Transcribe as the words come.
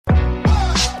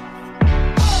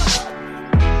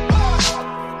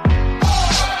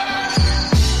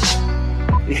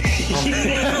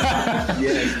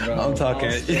I'm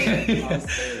talking.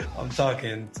 I'm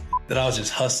talking that I was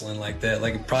just hustling like that,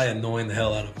 like probably annoying the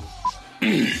hell out of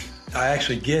him. I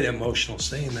actually get emotional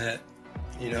saying that,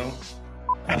 you know.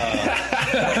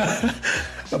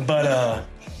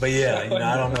 But yeah, you know,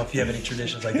 I don't know if you have any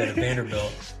traditions like that at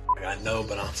Vanderbilt. I know,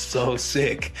 but I'm so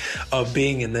sick of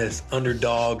being in this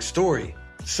underdog story.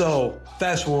 So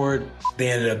fast forward, they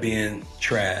ended up being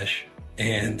trash,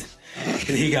 and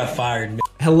he got fired.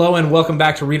 Hello and welcome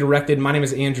back to Redirected. My name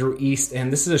is Andrew East,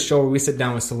 and this is a show where we sit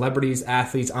down with celebrities,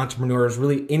 athletes, entrepreneurs,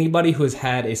 really anybody who has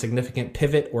had a significant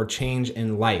pivot or change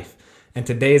in life. And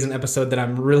today is an episode that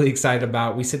I'm really excited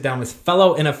about. We sit down with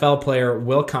fellow NFL player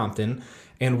Will Compton,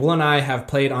 and Will and I have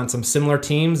played on some similar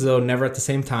teams, though never at the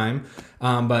same time.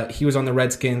 But he was on the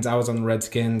Redskins, I was on the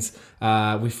Redskins.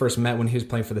 We first met when he was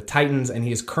playing for the Titans, and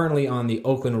he is currently on the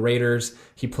Oakland Raiders.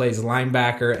 He plays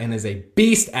linebacker and is a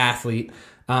beast athlete.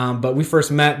 But we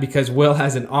first met because Will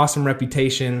has an awesome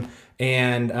reputation,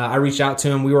 and I reached out to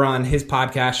him. We were on his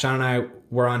podcast. Sean and I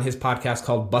were on his podcast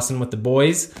called Bussin' with the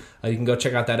Boys. You can go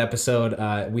check out that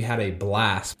episode. We had a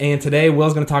blast. And today,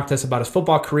 Will's going to talk to us about his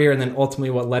football career and then ultimately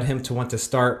what led him to want to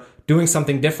start doing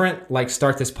something different, like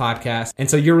start this podcast. And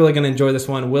so you're really going to enjoy this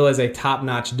one. Will is a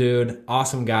top-notch dude,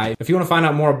 awesome guy. If you want to find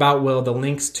out more about Will, the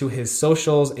links to his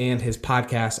socials and his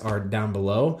podcast are down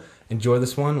below. Enjoy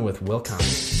this one with Will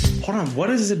Compton. Hold on, what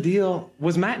is the deal?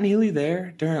 Was Matt Neely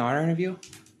there during our interview?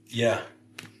 Yeah,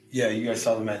 you guys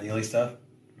saw the Matt Neely stuff?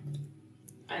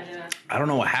 I didn't. I don't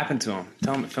know what happened to him.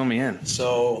 Fill me in.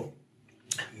 So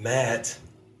Matt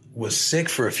was sick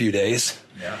for a few days.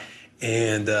 Yeah.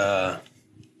 And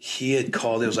he had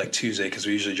called, it was like Tuesday, because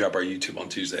we usually drop our YouTube on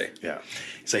Tuesday. Yeah.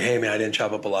 He's like, hey, man, I didn't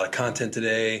chop up a lot of content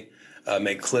today,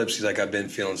 make clips. He's like, I've been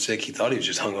feeling sick. He thought he was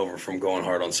just hungover from going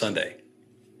hard on Sunday.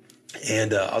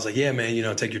 And I was like, yeah, man, you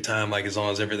know, take your time. Like, as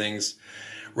long as everything's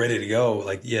ready to go,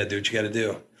 like, yeah, do what you got to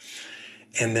do.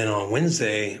 And then on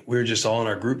Wednesday, we were just all in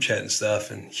our group chat and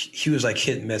stuff. And he was like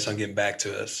hit and miss on getting back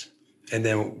to us. And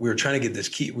then we were trying to get this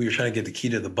key. We were trying to get the key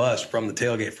to the bus from the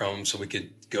tailgate from him so we could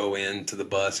go into the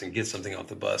bus and get something off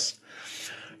the bus.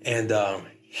 And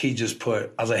he just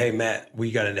put, I was like, hey, Matt,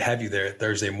 we got to have you there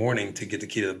Thursday morning to get the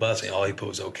key to the bus. And all he put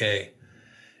was okay.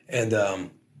 And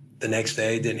the next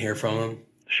day, didn't hear from him.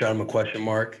 Shot him a question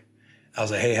mark. I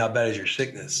was like, hey, how bad is your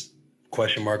sickness?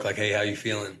 Question mark, like, hey, how you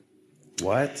feeling?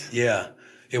 What? Yeah.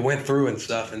 It went through and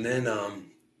stuff. And then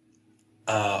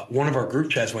one of our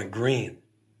group chats went green.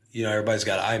 You know, everybody's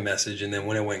got iMessage. And then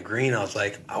when it went green, I was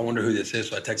like, I wonder who this is.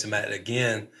 So I texted Matt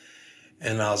again.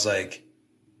 And I was like,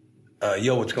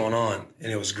 yo, what's going on?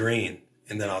 And it was green.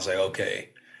 And then I was like, okay.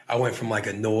 I went from like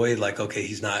annoyed, like, okay,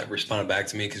 he's not responding back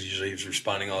to me because usually he's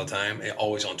responding all the time,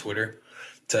 always on Twitter,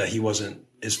 to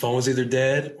his phone was either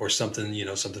dead or something, you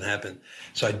know, something happened.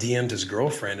 So I DM'd his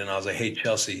girlfriend and I was like, hey,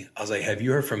 Chelsea, I was like, have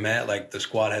you heard from Matt? Like, the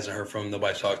squad hasn't heard from him.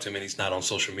 Nobody's talked to him and he's not on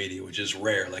social media, which is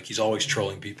rare. Like, he's always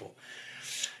trolling people.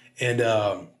 And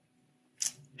I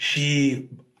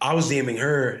was DMing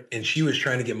her and she was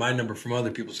trying to get my number from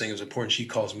other people saying it was important. She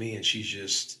calls me and she's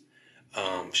just,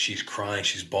 she's crying,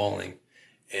 she's bawling.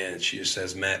 And she just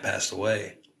says, Matt passed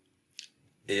away.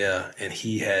 Yeah. And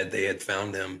they had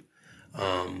found him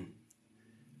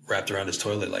wrapped around his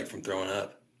toilet, like from throwing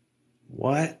up.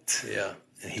 What? Yeah.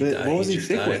 And he died. What was he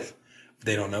sick with?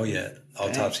 They don't know yet.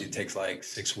 Autopsy takes like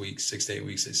 6 to 8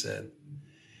 weeks, they said.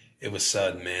 It was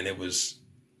sudden, man. It was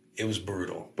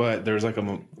brutal. But there was like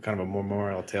a kind of a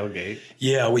memorial tailgate.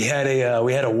 Yeah, we had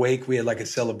a wake. We had like a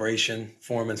celebration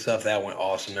for him and stuff. That went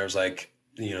awesome. There was like,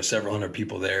 you know, several hundred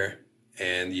people there.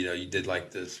 And, you know, you did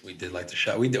like this. We did like the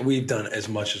shot. We've done as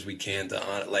much as we can to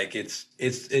honor. Like, it's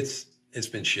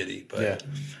been shitty, but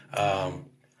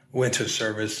went to a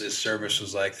service. This service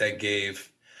was like, I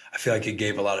feel like it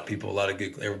gave a lot of people a lot of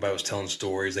good, everybody was telling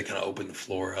stories. They kind of opened the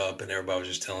floor up and everybody was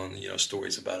just telling, you know,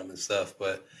 stories about him and stuff.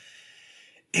 But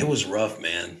it was rough,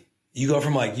 man. You go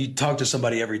from like, you talk to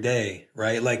somebody every day,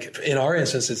 right? Like in our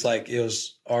instance, it's like, it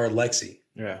was our Lexi.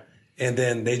 Yeah. And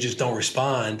then they just don't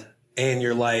respond. And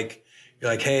you're like,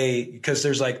 hey, because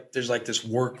there's like this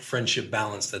work friendship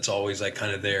balance that's always like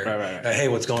kind of there. Right. Like, hey,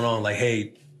 what's going on? Like,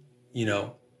 hey, you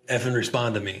know, effing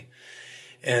respond to me.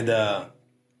 And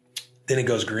then it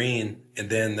goes green, and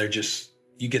then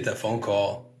you get that phone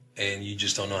call, and you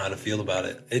just don't know how to feel about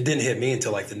it. It didn't hit me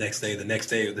until like the next day.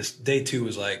 This day two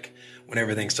was like when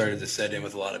everything started to set in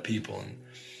with a lot of people, and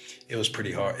it was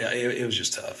pretty hard. It was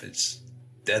just tough.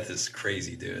 Death is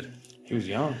crazy, dude. He was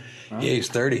young. Huh? Yeah, he was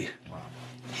 30. Wow.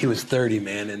 He was 30,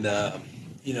 man. And,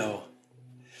 you know,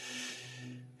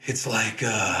 it's like,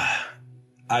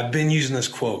 I've been using this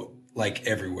quote like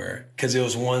everywhere because it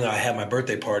was one that I had my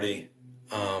birthday party.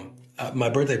 my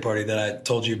birthday party that I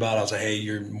told you about. I was like, hey,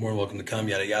 you're more than welcome to come,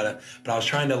 yada, yada. But I was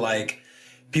trying to like,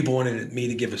 people wanted me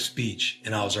to give a speech,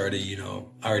 and I was already,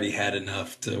 I already had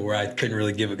enough to where I couldn't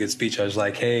really give a good speech. I was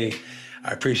like, hey,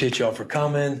 I appreciate y'all for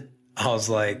coming. I was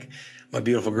like, my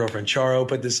beautiful girlfriend Charo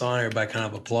put this on. Everybody kind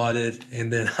of applauded,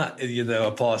 and then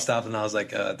applause stopped, and I was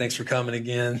like, thanks for coming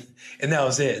again. And that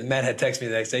was it. And Matt had texted me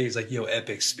the next day. He's like, yo,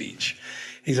 epic speech.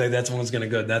 He's like, that's one's gonna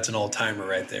go. That's an all timer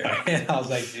right there. And I was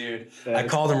like, dude, I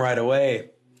called him right away,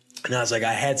 and I was like,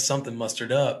 I had something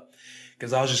mustered up.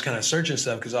 Because I was just kind of searching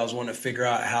stuff because I was wanting to figure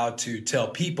out how to tell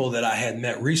people that I had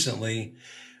met recently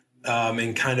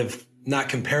and kind of not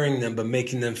comparing them, but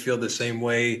making them feel the same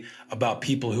way about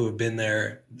people who have been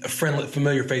there,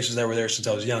 familiar faces that were there since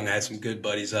I was young. I had some good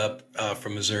buddies up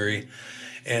from Missouri.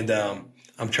 And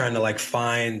I'm trying to like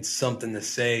find something to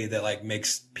say that like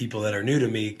makes people that are new to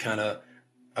me kind of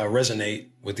resonate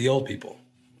with the old people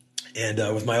and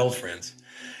with my old friends.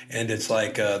 And it's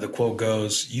like the quote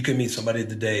goes, you can meet somebody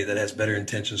today that has better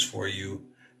intentions for you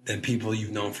than people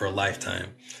you've known for a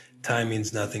lifetime. Time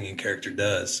means nothing and character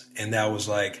does. And that was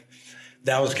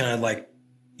kind of like,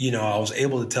 I was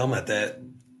able to tell them that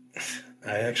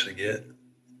I actually get.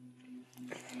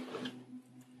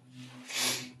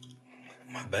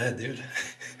 My bad, dude.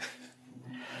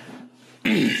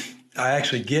 I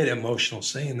actually get emotional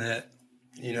saying that,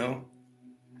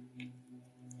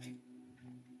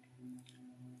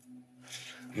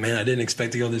 Man, I didn't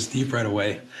expect to go this deep right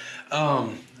away.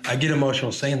 I get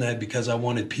emotional saying that because I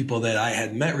wanted people that I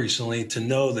had met recently to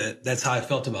know that that's how I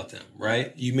felt about them,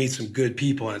 right? You meet some good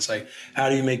people, and it's like, how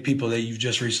do you make people that you've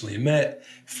just recently met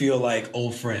feel like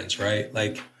old friends, right?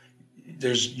 Like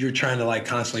you're trying to like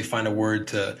constantly find a word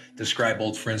to describe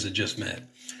old friends that just met.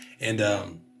 And,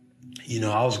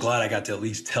 I was glad I got to at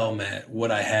least tell Matt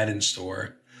what I had in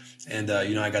store. And,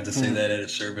 I got to say that at a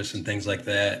service and things like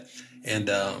that. And,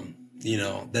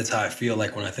 that's how I feel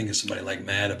like when I think of somebody like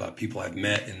Matt, about people I've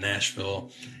met in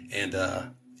Nashville. And, that's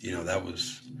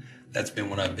been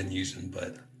what I've been using.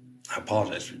 But I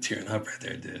apologize for tearing up right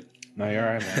there, dude. No, you're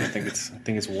all right, man. I think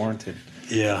it's warranted.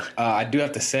 Yeah. I do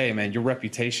have to say, man, your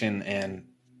reputation, and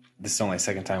this is only the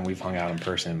second time we've hung out in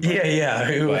person. But,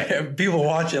 But, people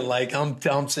watching, like, I'm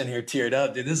sitting here teared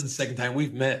up, dude. This is the second time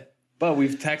we've met. But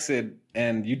we've texted,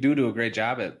 and you do a great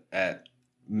job at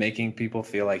making people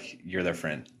feel like you're their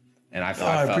friend. And I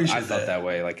felt that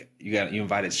way. Like you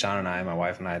invited Sean and I, my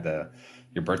wife and I, to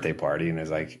your birthday party, and it was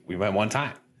like we went one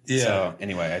time. Yeah. So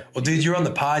anyway, well, dude, you're on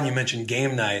the pod and you mentioned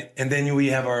game night, and then we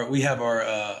have our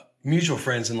mutual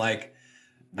friends and like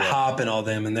Hop and all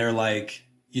them, and they're like,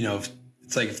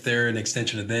 it's like if they're an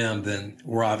extension of them, then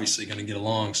we're obviously going to get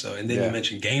along. So, and then you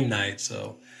mentioned game night,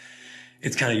 so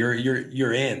it's kind of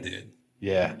you're in, dude.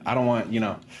 Yeah, I don't want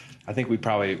I think we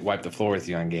probably wiped the floor with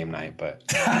you on game night, but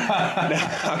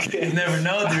You never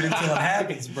know, dude, until it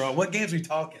happens, bro. What games are we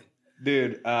talking?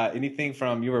 Dude, anything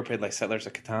from you ever played like Settlers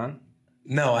of Catan?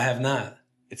 No, I have not.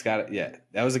 It's got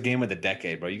that was a game of the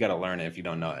decade, bro. You got to learn it if you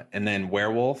don't know it. And then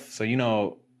Werewolf. So you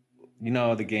know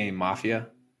the game Mafia.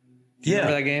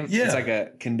 Remember that game? Yeah. It's like a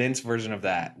condensed version of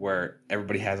that where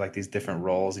everybody has like these different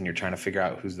roles and you're trying to figure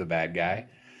out who's the bad guy.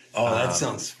 Oh, that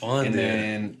sounds fun, and dude.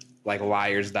 then like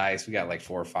Liar's Dice, we got like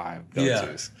 4 or 5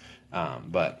 go-tos.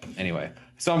 But anyway,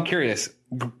 so I'm curious.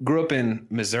 Grew up in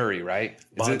Missouri, right?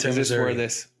 Bonne Terre, Missouri.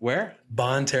 Where?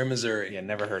 Bonne Terre, Missouri. Yeah,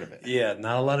 never heard of it. Yeah,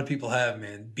 not a lot of people have,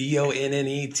 man.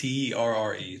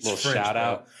 BONNETERRE. It's Little French, shout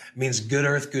out. It means good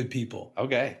earth, good people.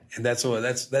 Okay. And that's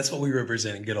what we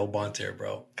represent in good old Bonne Terre,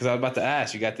 bro. Because I was about to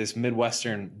ask, you got this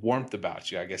Midwestern warmth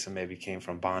about you. I guess it maybe came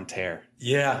from Bonne Terre.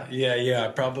 Yeah. I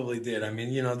probably did. I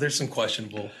mean, there's some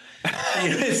questionable.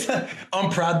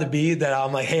 I'm proud to be that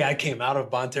I'm like, hey, I came out of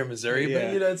Bonne Terre, Missouri, but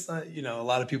it's not. A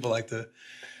lot of people like to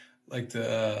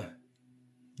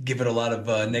give it a lot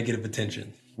of negative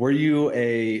attention. Were you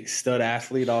a stud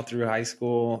athlete all through high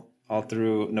school, all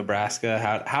through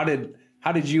Nebraska? How did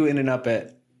you ended up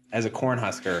as a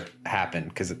Cornhusker happen?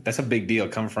 Because that's a big deal.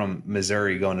 Coming from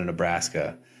Missouri, going to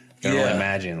Nebraska. I can only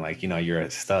imagine, you're a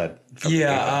stud.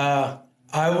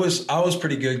 I was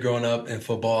pretty good growing up in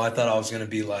football. I thought I was going to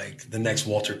be like the next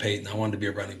Walter Payton. I wanted to be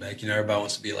a running back. Everybody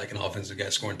wants to be like an offensive guy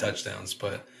scoring touchdowns.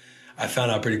 But I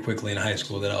found out pretty quickly in high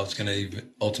school that I was going to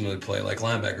ultimately play like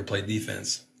linebacker, play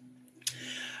defense.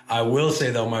 I will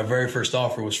say, though, my very first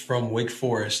offer was from Wake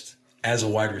Forest as a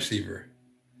wide receiver.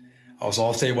 I was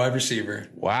all-state wide receiver.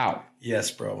 Wow.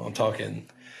 Yes, bro. I'm talking...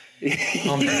 Yes,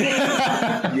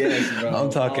 bro.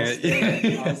 I'm talking...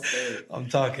 I'm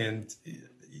talking...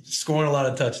 scoring a lot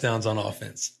of touchdowns on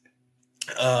offense.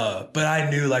 But I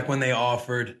knew when they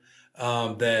offered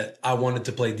that I wanted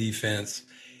to play defense.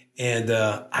 And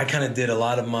I kind of did a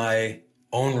lot of my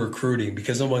own recruiting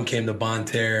because no one came to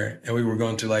Bonterre and we were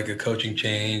going through like a coaching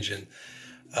change. And,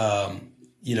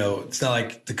 it's not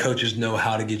like the coaches know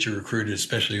how to get you recruited,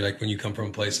 especially like when you come from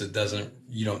a place that doesn't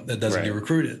get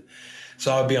recruited.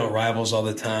 So I would be on Rivals all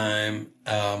the time.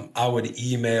 I would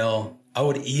email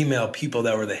people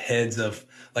that were the heads of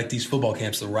like these football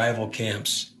camps, the Rival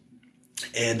camps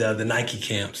and the Nike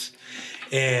camps,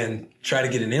 and try to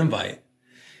get an invite.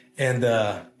 And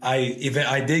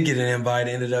I did get an invite.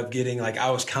 Ended up getting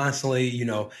I was constantly,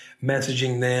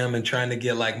 messaging them and trying to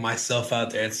get like myself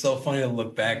out there. It's so funny to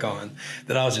look back on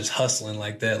that I was just hustling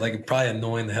like that, like probably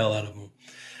annoying the hell out of them.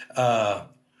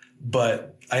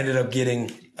 But I ended up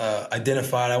getting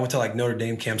identified. I went to like Notre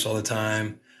Dame camps all the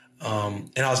time.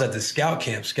 And I was at the scout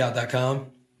camp, scout.com,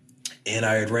 and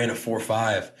I had ran a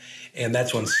 4.5. And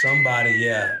that's when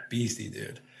somebody, beastie,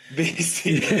 dude.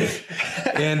 Beastie.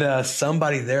 And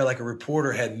somebody there, like a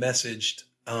reporter, had messaged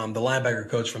the linebacker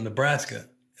coach from Nebraska.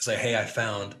 It's like, hey, I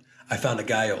found a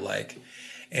guy you'll like.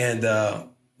 And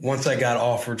once I got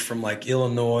offered from like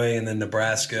Illinois and then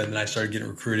Nebraska, and then I started getting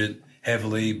recruited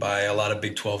heavily by a lot of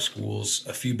Big 12 schools,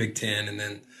 a few Big 10, and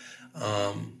then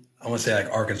I want to say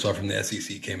like Arkansas from the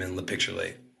SEC came in the picture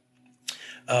late.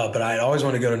 But I had always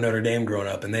wanted to go to Notre Dame growing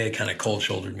up, and they had kind of cold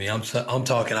shouldered me. I'm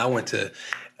talking, I went to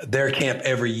their camp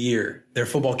every year, their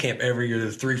football camp every year,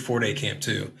 the 3-4 day camp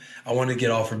too. I wanted to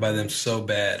get offered by them so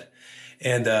bad.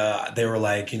 And they were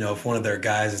like, if one of their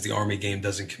guys at the Army game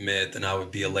doesn't commit, then I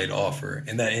would be a late offer.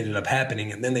 And that ended up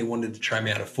happening. And then they wanted to try me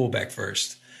out at fullback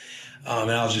first.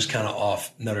 And I was just kind of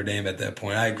off Notre Dame at that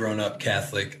point. I had grown up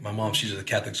Catholic. My mom, she's a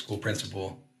Catholic school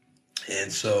principal.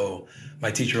 And so my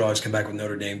teacher would always come back with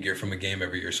Notre Dame gear from a game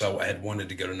every year. So I had wanted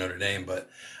to go to Notre Dame, but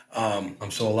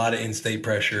so a lot of in-state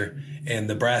pressure. And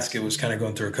Nebraska was kind of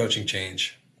going through a coaching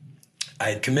change. I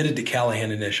had committed to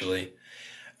Callahan initially.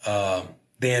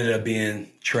 They ended up being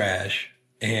trash,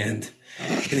 and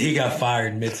he got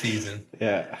fired mid-season.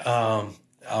 Yeah.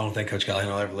 I don't think Coach Callahan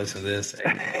will ever listen to this.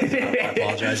 I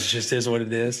apologize. It just is what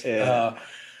it is. Yeah.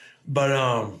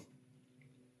 But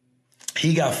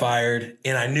he got fired,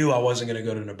 and I knew I wasn't going to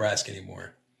go to Nebraska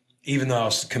anymore, even though I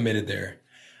was committed there.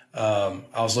 I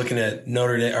was looking at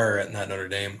Mizzou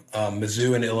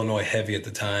and Illinois heavy at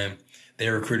the time. They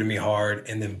recruited me hard,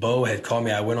 and then Bo had called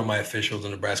me. I went on my officials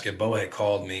in Nebraska. Bo had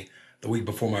called me the week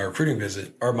before my recruiting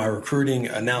visit, or my recruiting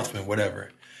announcement, whatever.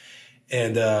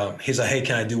 And he's like, hey,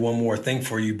 can I do one more thing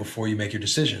for you before you make your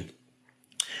decision?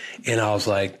 And I was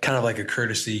like, kind of like a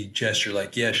courtesy gesture,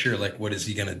 like, yeah, sure. Like, what is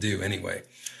he going to do anyway?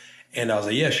 And I was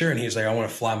like, yeah, sure. And he was like, I want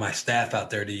to fly my staff out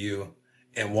there to you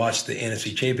and watch the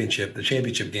NFC championship, the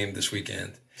championship game this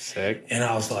weekend. Sick. And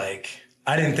I was like,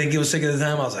 I didn't think it was sick at the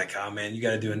time. I was like, oh man, you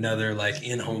got to do another like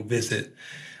in-home visit.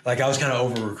 Like I was kind of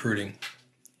over recruiting.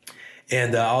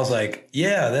 And I was like,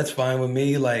 yeah, that's fine with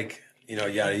me. Like,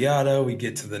 yada, yada. We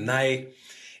get to the night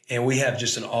and we have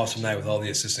just an awesome night with all the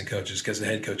assistant coaches because the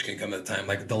head coach couldn't come at the time.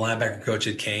 Like the linebacker coach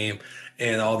had came,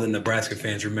 and all the Nebraska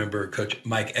fans remember Coach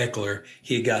Mike Eckler.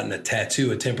 He had gotten a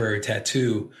temporary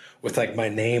tattoo with like my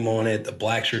name on it, the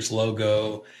Black Shirts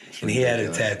logo, and he had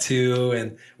a tattoo,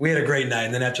 and we had a great night.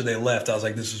 And then after they left, I was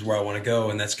like, this is where I want to go.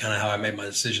 And that's kind of how I made my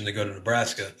decision to go to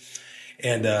Nebraska.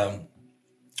 And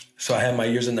so I had my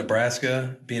years in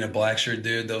Nebraska being a black shirt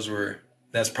dude.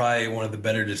 That's probably one of the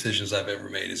better decisions I've ever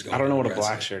made is going to Nebraska. I don't know what a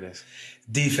black shirt is.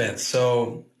 Defense.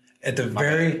 So at the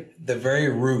very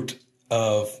root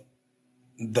of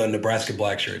the Nebraska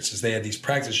black shirts is they had these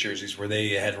practice jerseys where they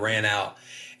had ran out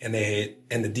and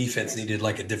the defense needed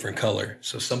like a different color.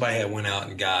 So somebody had went out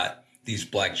and got these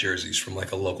black jerseys from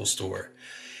like a local store,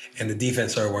 and the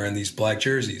defense started wearing these black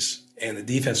jerseys, and the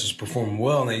defense was performing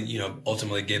well. And they,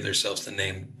 ultimately gave themselves the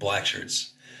name black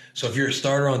shirts. So if you're a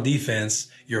starter on defense,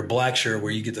 you're a black shirt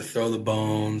where you get to throw the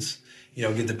bones,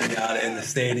 get the pinata in the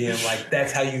stadium. Like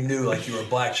that's how you knew like you were a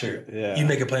black shirt. Yeah. You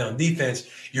make a play on defense,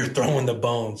 you're throwing the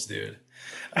bones, dude.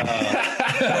 But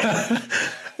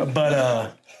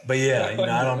yeah,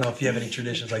 I don't know if you have any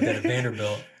traditions like that at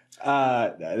Vanderbilt.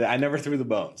 I never threw the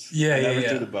bones. Yeah, I yeah, never yeah.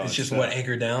 threw the bones. It's just what,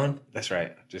 anchor down? That's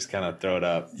right. Just kind of throw it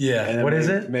up. Yeah. And What maybe, is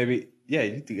it? Maybe. Yeah,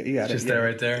 you got it. Just that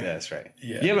right there? Yeah, that's right.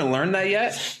 Yeah. You haven't learned that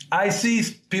yet? I see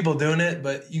people doing it,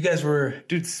 but you guys were...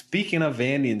 Dude, speaking of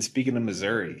Vandy and speaking of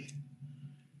Missouri,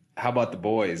 how about the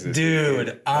boys?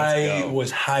 Dude, I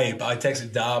was hype. I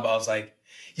texted Dob. I was like,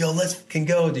 yo, let's fucking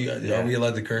go. Are we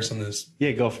allowed to curse on this?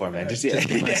 Yeah, go for it, man. Just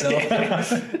myself.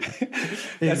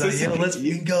 He's like, yo, let's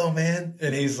you fucking go, man.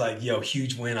 And he's like, yo,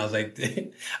 huge win. I was like,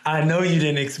 I know you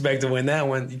didn't expect to win that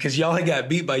one because y'all had got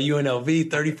beat by UNLV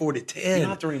 34-10. You don't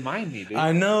have to remind me, dude.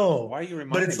 I know. Why are you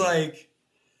reminding me? But it's like,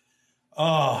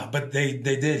 but they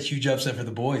did huge upset for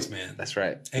the boys, man. That's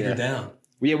right. Anchor down.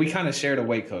 we kind of shared a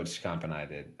weight coach, Comp and I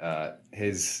did.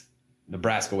 His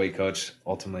Nebraska weight coach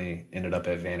ultimately ended up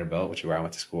at Vanderbilt, which is where I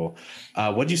went to school.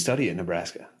 What did you study at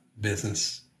Nebraska?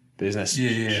 Business. Business,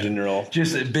 Yeah. general.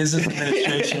 Just business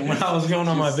administration. When I was going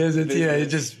on my visits,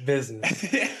 it's just business.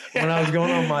 When I was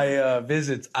going on my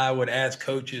visits, I would ask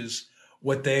coaches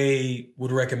what they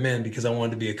would recommend because I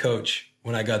wanted to be a coach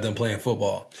when I got done playing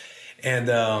football. And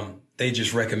they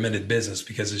just recommended business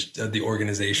because it's the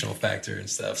organizational factor and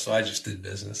stuff. So I just did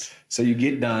business. So you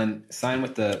get done, sign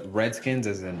with the Redskins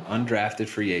as an undrafted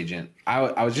free agent.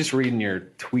 I was just reading your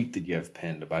tweet that you have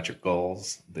pinned about your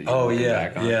goals. That you're looking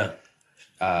back on.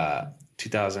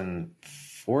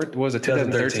 2004, what was it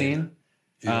 2013?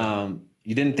 Yeah.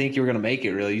 You didn't think you were going to make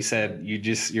it, really. You said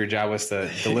your job was to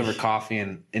deliver coffee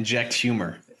and inject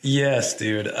humor. Yes,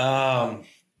 dude. So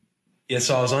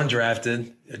I was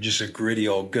undrafted, just a gritty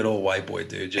good old white boy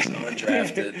dude, just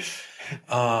undrafted.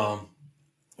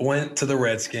 Went to the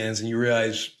Redskins, and you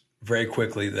realize very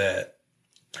quickly that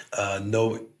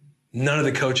none of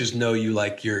the coaches know you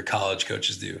like your college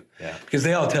coaches do. Yeah. Because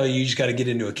they all tell you just got to get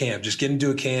into a camp. Just get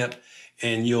into a camp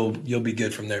and you'll be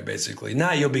good from there, basically.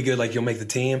 Not you'll be good, like you'll make the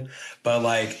team, but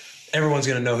like everyone's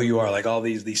going to know who you are. Like all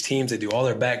these teams, they do all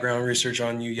their background research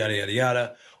on you, yada, yada,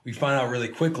 yada. We find out really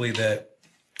quickly that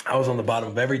I was on the bottom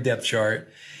of every depth chart,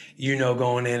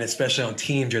 going in, especially on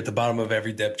teams, you're at the bottom of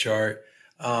every depth chart.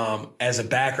 As a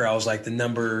backer, I was like there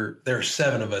were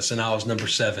 7 of us and I was number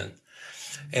 7.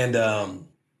 And,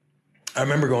 I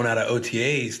remember going out of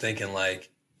OTAs thinking like,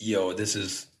 this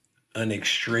is an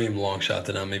extreme long shot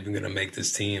that I'm even going to make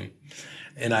this team.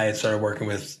 And I had started working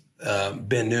with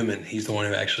Ben Newman. He's the one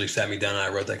who actually sat me down and I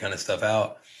wrote that kind of stuff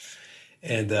out.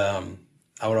 And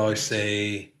I would always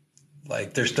say,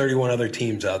 like, there's 31 other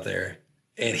teams out there.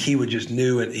 And he just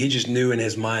knew in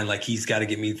his mind, like, he's got to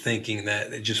get me thinking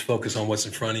that just focus on what's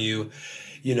in front of you.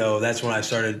 That's when I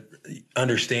started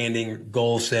understanding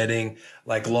goal setting,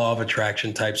 like law of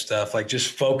attraction type stuff, like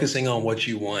just focusing on what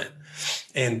you want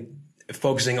and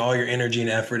focusing all your energy and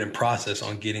effort and process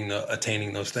on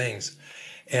attaining those things.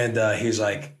 And he's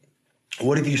like,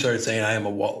 what if you started saying I am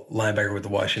a linebacker with the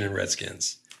Washington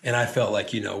Redskins? And I felt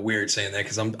like, weird saying that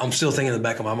because I'm still thinking in the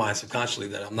back of my mind subconsciously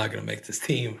that I'm not going to make this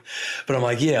team. But I'm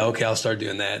like, yeah, okay, I'll start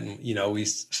doing that. And, we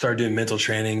start doing mental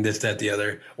training, this, that, the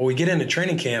other. Well, we get into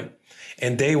training camp,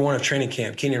 and day 1 of training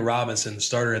camp, Keenan Robinson, the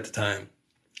starter at the time,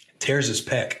 tears his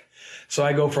pec. So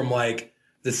I go from like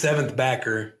the 7th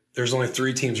backer, there's only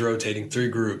 3 teams rotating, 3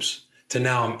 groups, to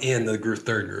now I'm in the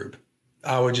 3rd group.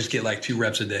 I would just get like 2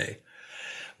 reps a day.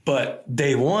 But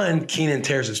day 1, Keenan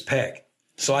tears his pec.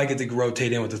 So I get to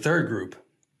rotate in with the 3rd group.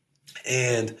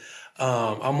 And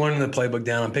I'm learning the playbook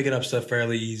down. I'm picking up stuff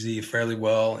fairly easy, fairly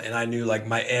well. And I knew like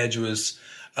my edge was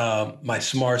my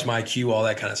smarts, my IQ, all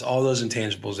that kind of stuff. All those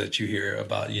intangibles that you hear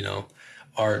about,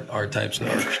 our types of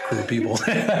our crew people.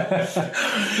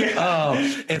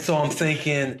 And so I'm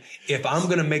thinking, if I'm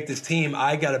going to make this team,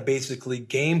 I got to basically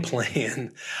game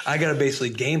plan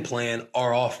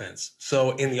our offense.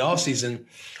 So in the offseason,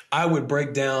 I would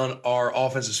break down our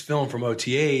offense's film from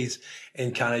OTAs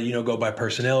and kind of, go by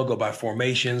personnel, go by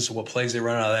formations, what plays they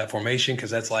run out of that formation, because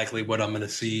that's likely what I'm going to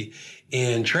see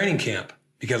in training camp,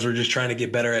 because we're just trying to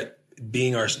get better at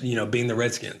being being the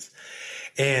Redskins.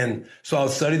 And so I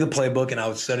would study the playbook and I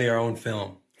would study our own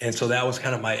film. And so that was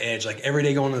kind of my edge. Like every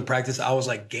day going into the practice, I was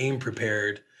like game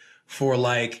prepared for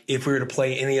like, if we were to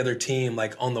play any other team,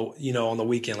 like on the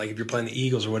weekend, like if you're playing the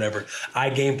Eagles or whatever, I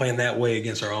game plan that way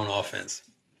against our own offense.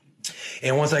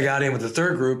 And once I got in with the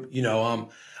 3rd group, no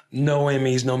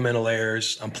Emmys, no mental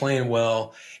errors. I'm playing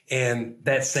well. And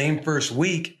that same first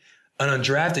week, an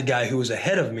undrafted guy who was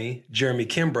ahead of me, Jeremy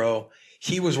Kimbrough,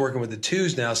 he was working with the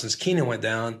 2s now since Keenan went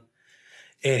down.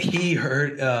 And he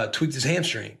tweaked his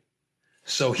hamstring.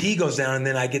 So he goes down, and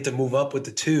then I get to move up with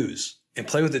the 2s and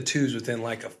play with the 2s within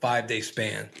like a 5-day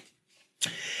span.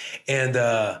 And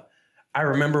I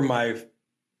remember my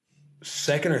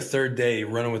 2nd or 3rd day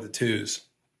running with the 2s.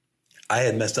 I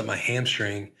had messed up my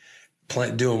hamstring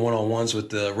doing one-on-ones with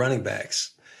the running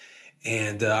backs.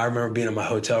 And I remember being in my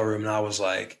hotel room, and I was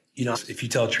like, if you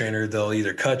tell a trainer, they'll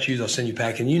either cut you, they'll send you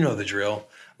packing. You know the drill.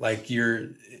 Like he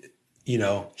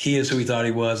is who he thought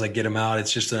he was. Like, get him out.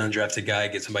 It's just an undrafted guy.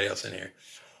 Get somebody else in here.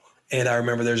 And I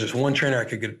remember there's this one trainer I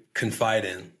could confide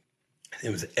in. It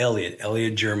was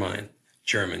Elliot German.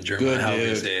 Good how dude.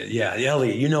 you say it. Yeah,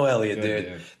 Elliot. You know Elliot, Good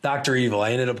dude. dude. Dr. Evil.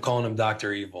 I ended up calling him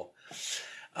Dr. Evil.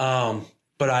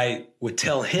 But I would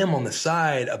tell him on the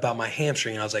side about my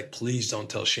hamstring. And I was like, please don't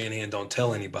tell Shanahan, don't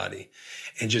tell anybody.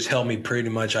 And just help me pretty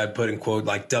much, I put in quote,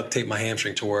 like duct tape my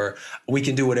hamstring to where we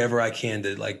can do whatever I can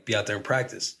to like be out there and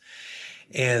practice.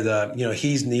 And,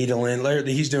 he's needling,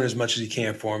 he's doing as much as he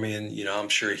can for me. And, I'm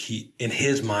sure in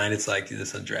his mind, it's like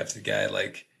this undrafted guy,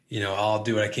 like, I'll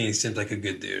do what I can. He seems like a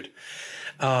good dude.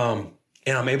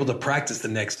 And I'm able to practice the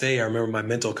next day. I remember my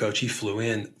mental coach, he flew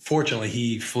in. Fortunately,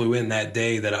 he flew in that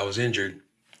day that I was injured.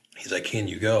 He's like, can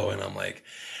you go? And I'm like,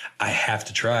 I have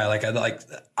to try.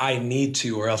 I need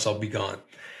to, or else I'll be gone.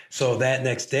 So that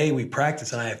next day we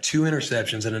practiced, and I have 2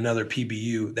 interceptions and another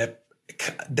PBU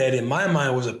that in my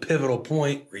mind was a pivotal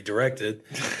point, redirected,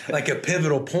 like a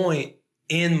pivotal point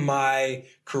in my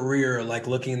career, like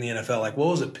looking in the NFL, like what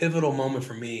was a pivotal moment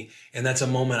for me? And that's a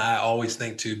moment I always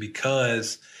think to,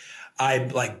 because I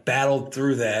like battled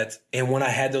through that. And when I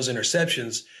had those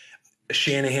interceptions,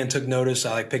 Shanahan took notice.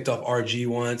 I picked off RG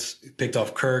once, picked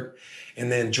off Kirk,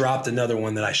 and then dropped another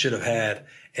one that I should have had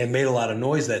and made a lot of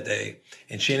noise that day.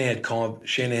 And Shanahan had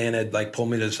pulled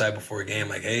me to the side before a game,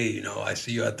 like, hey, I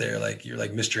see you out there, like you're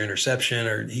like Mr. Interception,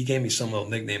 or he gave me some little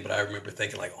nickname, but I remember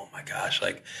thinking like, oh my gosh,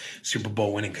 like Super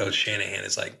Bowl winning coach Shanahan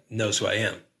is like knows who I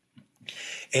am.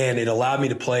 And it allowed me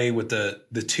to play with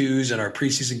the twos in our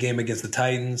preseason game against the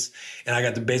Titans. And I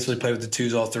got to basically play with the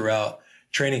twos all throughout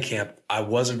training camp. I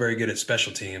wasn't very good at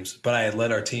special teams, but I had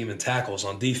led our team in tackles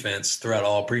on defense throughout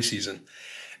all preseason.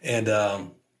 And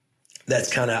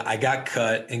that's I got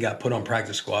cut and got put on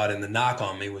practice squad. And the knock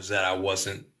on me was that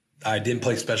I didn't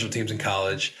play special teams in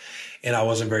college, and I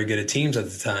wasn't very good at teams at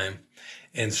the time.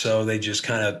 And so they just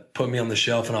kind of put me on the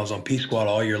shelf, and I was on P squad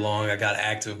all year long. I got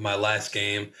active my last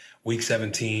game, week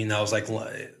 17. I was like,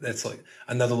 that's like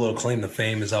another little claim to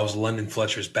fame, is I was London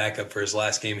Fletcher's backup for his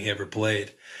last game he ever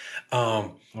played.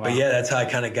 Wow. But yeah, that's how I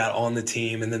kind of got on the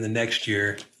team. And then the next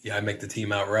year, I make the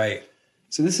team outright.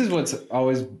 So this is what's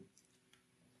always,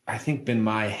 I think, been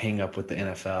my hang up with the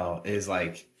NFL, is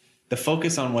like the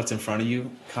focus on what's in front of you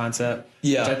concept,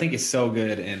 which I think is so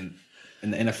good. And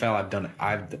in the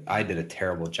NFL, I did a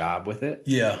terrible job with it.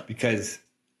 Yeah. Because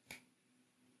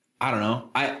I don't know,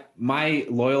 my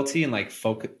loyalty and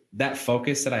that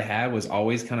focus that I had was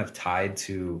always kind of tied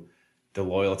to the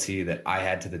loyalty that I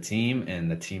had to the team and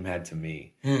the team had to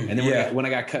me. And then when I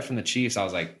got cut from the Chiefs, I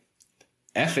was like,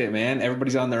 F it, man.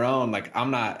 Everybody's on their own. Like,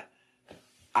 I'm not,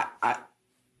 I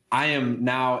am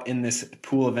now in this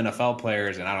pool of NFL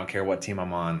players, and I don't care what team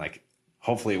I'm on. Like,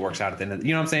 hopefully it works out at the end of,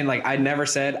 you know what I'm saying? Like, I never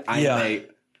said I am a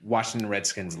Washington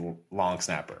Redskins long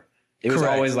snapper. It was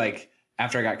always like,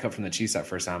 after I got cut from the Chiefs that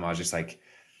first time, I was just like,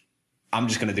 I'm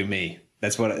just going to do me.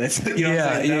 That's what I'm saying?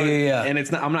 Yeah. And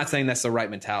it's not, I'm not saying that's the right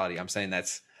mentality. I'm saying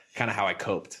that's kind of how I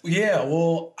coped. Yeah.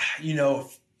 Well,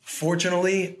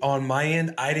 fortunately on my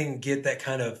end, I didn't get that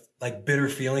kind of like bitter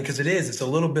feeling, because it's a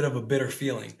little bit of a bitter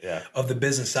feeling of the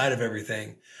business side of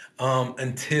everything,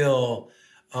 until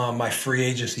my free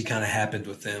agency kind of happened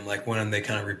with them, like when they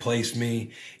kind of replaced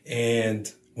me,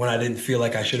 and when I didn't feel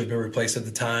like I should have been replaced at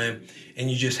the time. And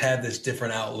you just have this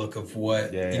different outlook of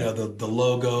what, the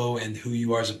logo and who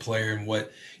you are as a player, and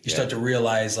what you start to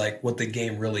realize, like what the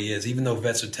game really is, even though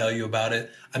vets would tell you about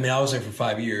it. I mean, I was there for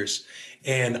 5 years,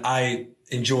 and I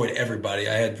enjoyed everybody.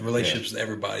 I had relationships with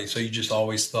everybody. So you just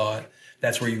always thought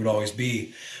that's where you would always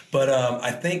be. But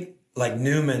I think like Ben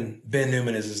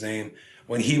Newman is his name,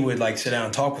 when he would like sit down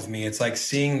and talk with me, it's like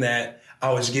seeing that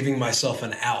I was giving myself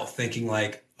an out, thinking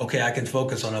like, okay, I can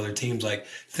focus on other teams, like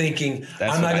thinking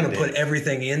I'm not going to put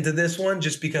everything into this one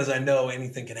just because I know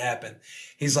anything can happen.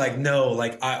 He's like, no,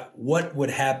 like what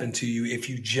would happen to you if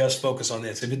you just focus on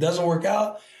this? If it doesn't work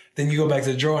out, then you go back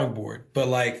to the drawing board. But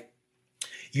like,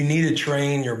 you need to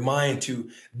train your mind to,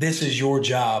 this is your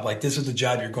job. Like, this is the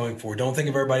job you're going for. Don't think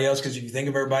of everybody else, because if you think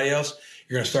of everybody else,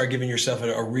 you're going to start giving yourself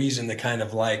a reason to kind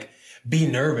of like be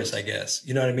nervous, I guess.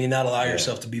 You know what I mean? Not allow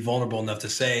yourself to be vulnerable enough to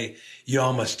say, yo,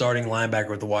 I'm a starting linebacker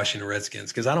with the Washington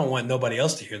Redskins. Because I don't want nobody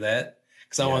else to hear that.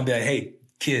 Because I want to be like, hey,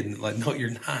 kid, like, no,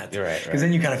 you're not. You're right. Because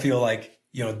then you kind of feel like,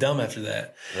 dumb after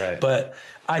that. Right. But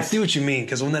I see what you mean.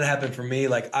 Because when that happened for me,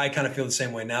 like, I kind of feel the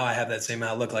same way now. I have that same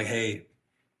outlook. Like, hey,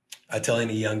 I tell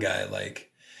any young guy,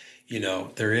 like,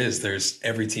 there's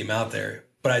every team out there.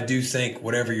 But I do think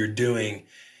whatever you're doing,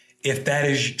 if that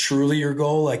is truly your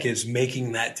goal, like it's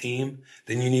making that team,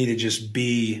 then you need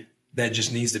to that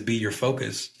just needs to be your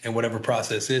focus, and whatever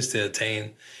process is to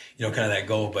attain, kind of that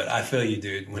goal. But I feel you,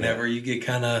 dude. Whenever you get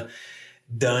kind of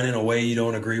done in a way you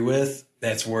don't agree with,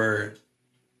 that's where.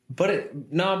 But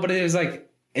it was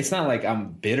like, it's not like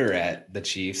I'm bitter at the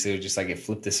Chiefs. It was just like it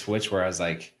flipped the switch where I was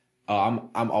like, oh,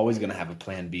 I'm always going to have a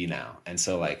plan B now. And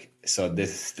so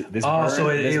this. Oh, so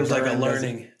it was like a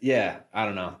learning. Yeah. I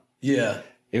don't know. Yeah.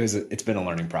 It's been a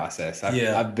learning process.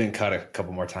 I've been cut a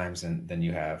couple more times than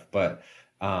you have, but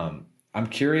I'm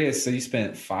curious. So you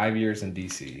spent 5 years in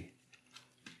DC.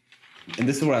 and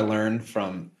this is what I learned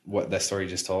from what that story you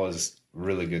just told is a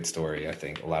really good story. I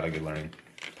think a lot of good learning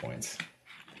points.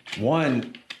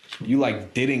 One, you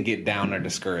like didn't get down or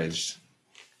discouraged.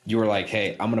 You were like,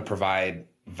 hey, I'm going to provide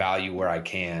value where I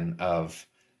can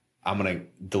I'm going to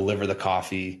deliver the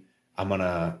coffee. I'm going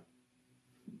to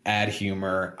add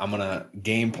humor. I'm going to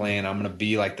game plan. I'm going to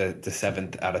be like the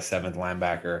 7th out of 7th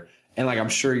linebacker. And like, I'm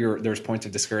sure there was points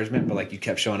of discouragement, but like you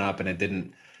kept showing up and it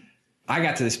didn't. I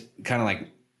got to this kind of like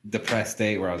depressed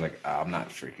state where I was like, oh, I'm not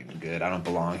freaking good. I don't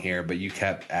belong here, but you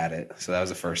kept at it. So that was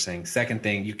the first thing. Second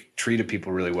thing, you treated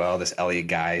people really well. This Elliot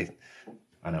guy,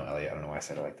 I know Elliot. I don't know why I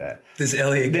said it like that. This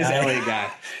Elliot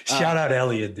guy. Shout out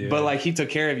Elliot, dude. But like he took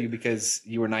care of you because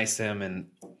you were nice to him. And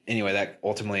anyway, that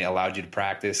ultimately allowed you to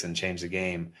practice and change the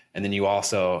game. And then you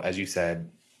also, as you said,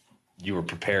 you were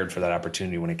prepared for that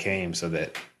opportunity when it came so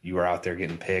that you were out there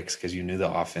getting picks because you knew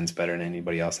the offense better than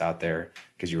anybody else out there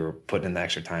because you were putting in the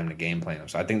extra time to game plan.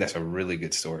 So I think that's a really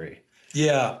good story.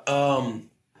 Yeah.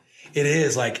 It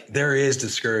is like there is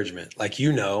discouragement. Like,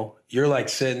 you're like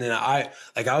sitting and I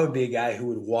would be a guy who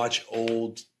would watch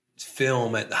old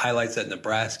film at the highlights at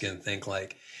Nebraska and think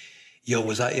like, yo,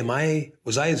 was I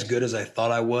as good as I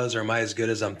thought I was, or am I as good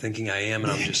as I'm thinking I am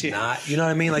and I'm just not? You know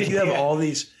what I mean? Like you have all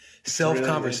these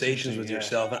self-conversations with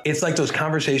yourself. It's like those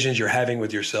conversations you're having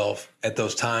with yourself at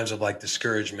those times of like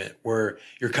discouragement where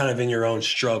you're kind of in your own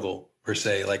struggle per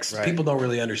se. Like people don't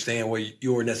really understand what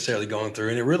you're necessarily going through.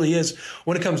 And it really is,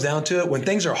 when it comes down to it, when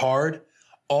things are hard,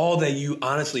 all that you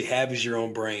honestly have is your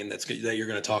own brain that you're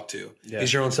going to talk to.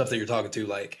 Is your own stuff that you're talking to.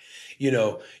 Like,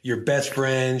 your best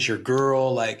friends, your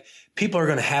girl, like people are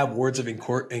going to have words of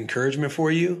encouragement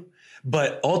for you.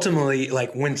 But ultimately,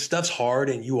 like when stuff's hard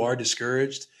and you are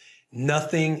discouraged,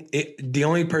 the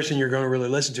only person you're going to really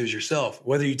listen to is yourself.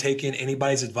 Whether you take in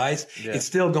anybody's advice, it's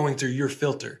still going through your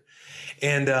filter.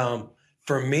 And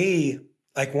for me,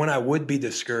 like when I would be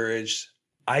discouraged,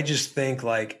 I just think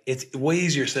like it's way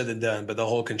easier said than done, but the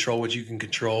whole control what you can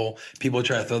control, people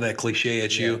try to throw that cliche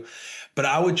at you. But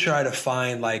I would try to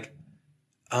find like,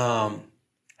 how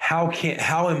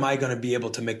am I going to be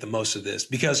able to make the most of this?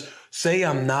 Because say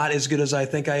I'm not as good as I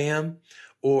think I am,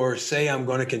 or say I'm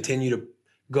going to continue to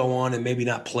go on and maybe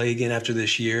not play again after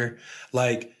this year.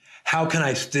 Like, how can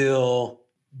I still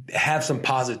have some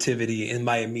positivity in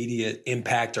my immediate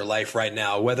impact or life right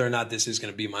now, whether or not this is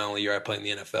going to be my only year I play in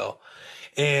the NFL?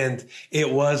 And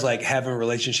it was like having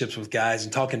relationships with guys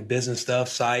and talking business stuff,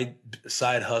 side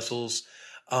hustles,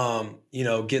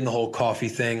 getting the whole coffee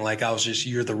thing. Like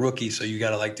you're the rookie, so you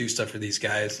got to like do stuff for these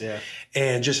guys. Yeah.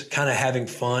 And just kind of having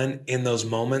fun in those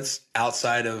moments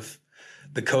outside of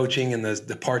the coaching and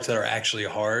the parts that are actually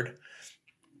hard.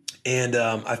 And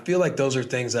I feel like those are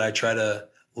things that I try to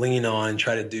lean on,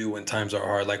 try to do when times are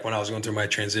hard. Like when I was going through my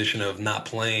transition of not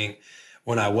playing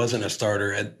when I wasn't a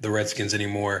starter at the Redskins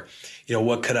anymore,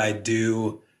 what could I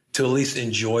do to at least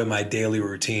enjoy my daily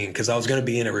routine? Because I was going to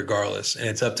be in it regardless. And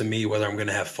it's up to me whether I'm going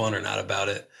to have fun or not about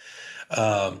it.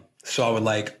 So I would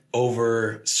like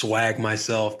over swag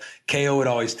myself. KO would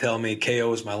always tell me, KO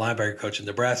was my linebacker coach in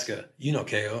Nebraska. You know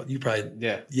KO. You probably,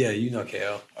 you know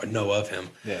KO or know of him.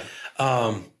 Yeah.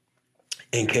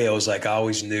 And KO was like, I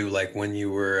always knew like when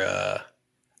you were,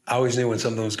 I always knew when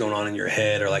something was going on in your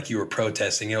head or like you were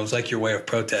protesting. It was like your way of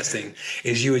protesting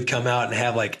is you would come out and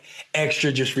have like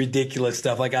extra just ridiculous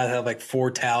stuff. Like I'd have like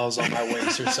 4 towels on my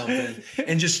waist or something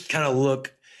and just kind of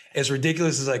look as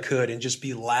ridiculous as I could and just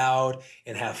be loud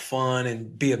and have fun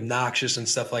and be obnoxious and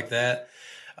stuff like that.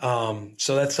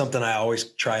 So that's something I always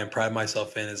try and pride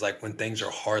myself in is like when things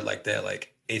are hard like that,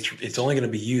 like it's only going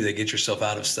to be you that get yourself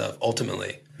out of stuff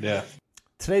ultimately. Yeah.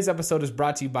 Today's episode is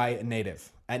brought to you by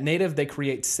Native. At Native, they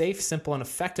create safe, simple, and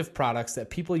effective products that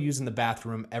people use in the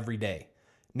bathroom every day.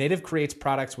 Native creates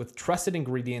products with trusted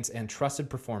ingredients and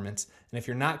trusted performance. And if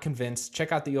you're not convinced,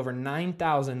 check out the over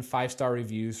 9,000 5-star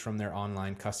reviews from their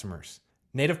online customers.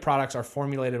 Native products are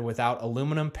formulated without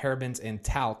aluminum, parabens, and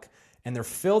talc, and they're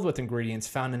filled with ingredients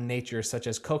found in nature such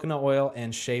as coconut oil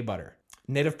and shea butter.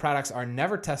 Native products are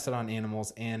never tested on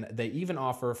animals, and they even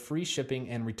offer free shipping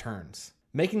and returns.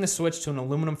 Making the switch to an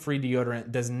aluminum-free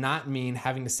deodorant does not mean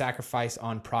having to sacrifice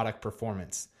on product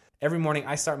performance. Every morning,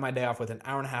 I start my day off with an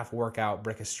hour-and-a-half workout,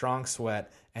 break a strong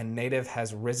sweat, and Native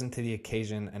has risen to the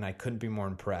occasion, and I couldn't be more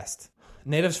impressed.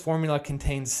 Native's formula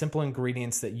contains simple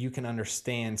ingredients that you can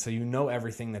understand so you know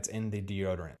everything that's in the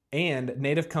deodorant. And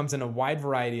Native comes in a wide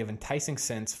variety of enticing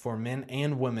scents for men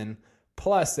and women,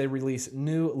 plus they release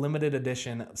new limited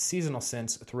edition seasonal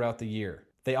scents throughout the year.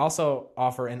 They also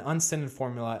offer an unscented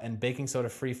formula and baking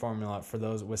soda-free formula for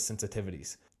those with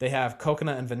sensitivities. They have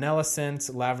coconut and vanilla scents,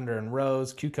 lavender and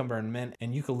rose, cucumber and mint,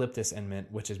 and eucalyptus and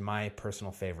mint, which is my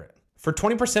personal favorite. For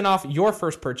 20% off your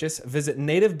first purchase, visit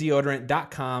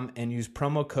nativedeodorant.com and use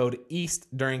promo code EAST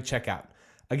during checkout.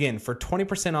 Again, for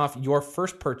 20% off your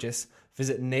first purchase,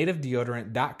 visit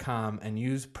nativedeodorant.com and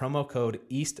use promo code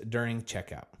EAST during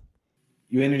checkout.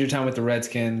 You ended your time with the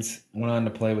Redskins, went on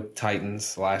to play with the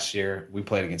Titans last year. We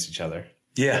played against each other.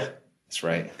 Yeah. That's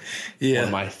right. Yeah. One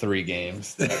of my 3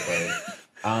 games that I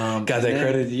played. Got that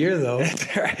credit of the year, though.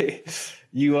 That's right.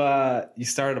 You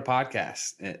started a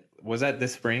podcast. Was that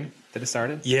this spring that it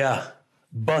started? Yeah.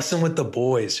 Bussin' with the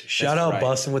Boys. Shout out right.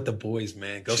 Bussin' with the Boys,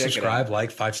 man. Go Check subscribe, like,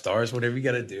 5 stars, whatever you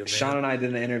got to do, man. Sean and I did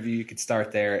an interview. You could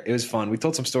start there. It was fun. We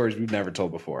told some stories we've never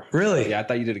told before. Really? Yeah, I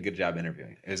thought you did a good job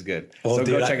interviewing. It was good. Well, so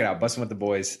dude, go check it out. Bussin' with the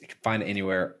Boys. You can find it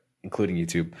anywhere, including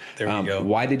YouTube. There we go.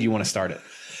 Why did you want to start it?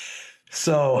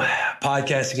 So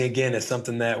podcasting, again, is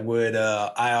something that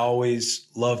I always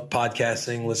loved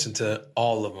podcasting, listened to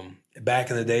all of them.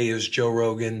 Back in the day, it was Joe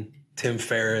Rogan, Tim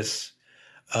Ferriss,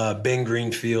 Ben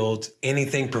Greenfield,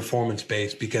 anything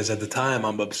performance-based, because at the time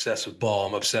I'm obsessed with ball.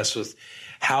 I'm obsessed with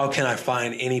how can I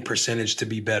find any percentage to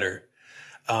be better,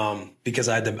 because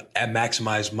I had to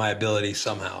maximize my ability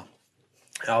somehow.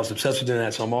 I was obsessed with doing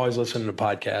that, so I'm always listening to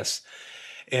podcasts.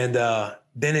 And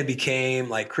then it became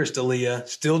like Chris D'Elia,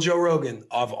 still Joe Rogan.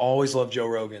 I've always loved Joe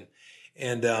Rogan.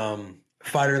 And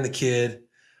Fighter and the Kid,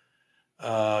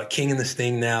 King and the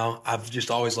Sting now. I've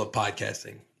just always loved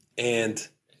podcasting. And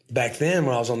back then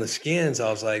when I was on the Skins, I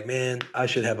was like, man, I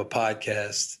should have a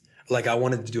podcast. Like I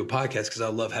wanted to do a podcast because I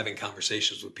love having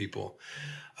conversations with people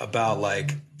about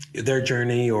like their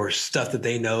journey or stuff that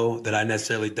they know that I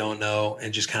necessarily don't know,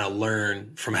 and just kind of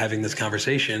learn from having this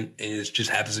conversation. And it just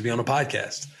happens to be on a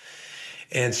podcast.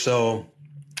 And so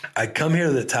I come here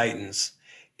to the Titans,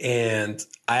 and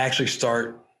I actually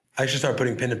start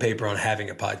putting pen to paper on having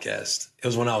a podcast. It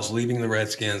was when I was leaving the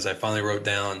Redskins. I finally wrote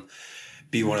down,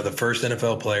 be one of the first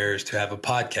NFL players to have a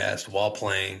podcast while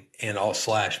playing, and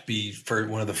be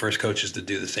one of the first coaches to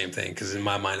do the same thing. Because in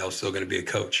my mind, I was still going to be a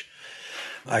coach.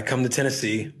 I come to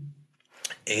Tennessee,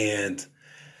 and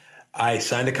I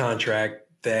signed a contract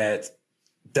that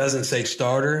doesn't say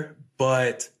starter,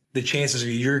 but the chances of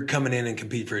you're coming in and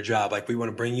compete for a job, like we want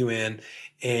to bring you in,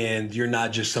 and you're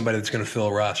not just somebody that's going to fill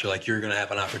a roster, like you're going to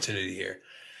have an opportunity here.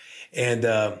 And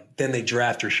then they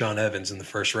draft Rashaan Evans in the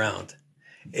first round.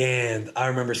 And I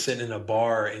remember sitting in a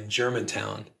bar in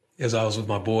Germantown as I was with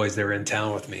my boys. They were in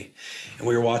town with me, and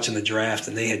we were watching the draft,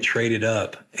 and they had traded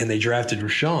up and they drafted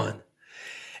Rashaan.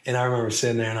 And I remember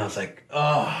sitting there and I was like,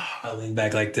 oh, I leaned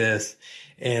back like this.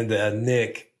 And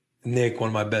Nick, one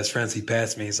of my best friends, he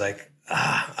passed me. He's like,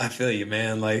 I feel you,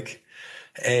 man. Like,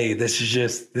 hey, this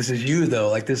is you though.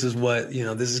 Like, this is what,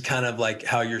 this is kind of like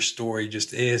how your story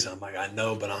just is. I'm like, I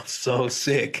know, but I'm so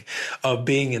sick of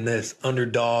being in this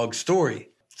underdog story.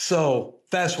 So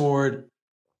fast forward,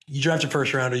 you draft a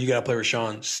first rounder, you got to play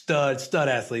Rashaan, stud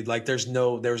athlete. Like there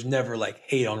was never like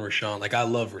hate on Rashaan. Like I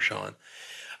love Rashaan.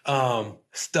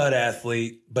 Stud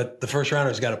athlete, but the first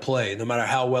rounder's got to play no matter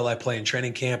how well I play in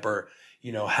training camp or,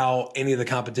 how any of the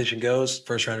competition goes,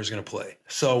 first rounder's going to play.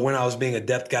 So when I was being a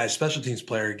depth guy, special teams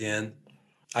player again,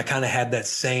 I kind of had that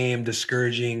same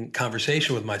discouraging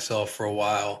conversation with myself for a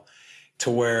while,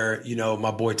 to where, my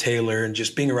boy Taylor and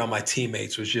just being around my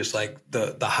teammates was just like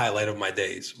the highlight of my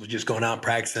days. Was just going out and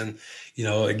practicing,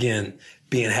 again,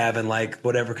 having like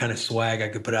whatever kind of swag I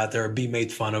could put out there or be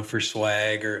made fun of for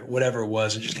swag or whatever it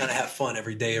was, and just kind of have fun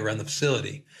every day around the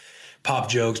facility. Pop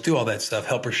jokes, do all that stuff,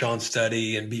 help Rashaan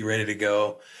study and be ready to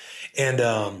go. And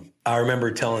I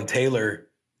remember telling Taylor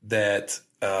that,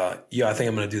 I think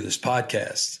I'm going to do this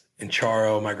podcast. And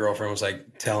Charo, my girlfriend, was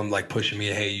like pushing me,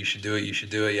 hey, you should do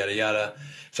it, yada, yada.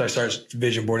 So I started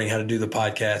vision boarding how to do the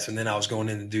podcast. And then I was going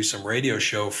in to do some radio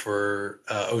show for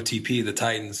OTP, the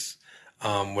Titans,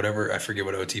 whatever, I forget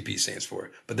what OTP stands for,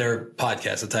 but their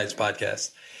podcast, the Titans podcast.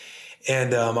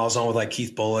 And I was on with like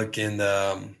Keith Bullock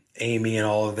and Amy and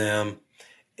all of them.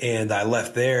 And I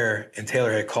left there, and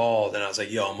Taylor had called, and I was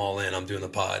like, yo, I'm all in. I'm doing the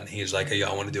pod. And he was like, hey, yo,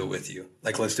 I want to do it with you.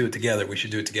 Like, let's do it together. We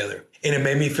should do it together. And it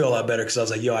made me feel a lot better because I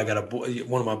was like, yo, I got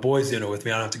one of my boys doing it with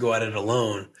me. I don't have to go at it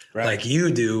alone like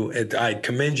you do. I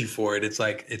commend you for it. It's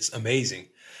like, it's amazing.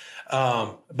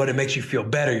 But it makes you feel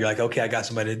better. You're like, okay, I got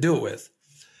somebody to do it with.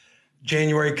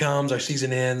 January comes, our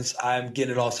season ends. I'm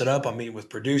getting it all set up. I'm meeting with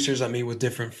producers. I meet with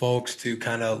different folks to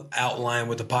kind of outline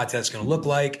what the podcast is going to look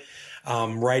like.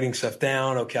 Writing stuff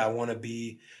down. Okay, I want to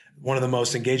be one of the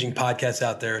most engaging podcasts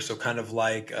out there. So kind of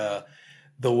like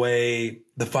the way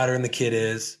the Fighter and the Kid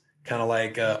is, kind of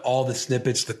like all the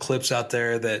snippets, the clips out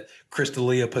there that Chris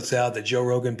D'Elia puts out, that Joe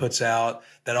Rogan puts out,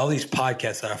 that all these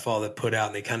podcasts that I follow that put out,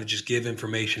 and they kind of just give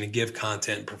information and give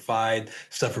content and provide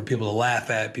stuff for people to laugh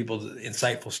at,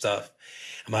 insightful stuff.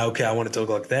 I'm like, okay, I want it to look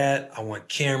like that. I want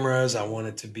cameras. I want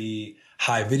it to be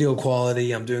high video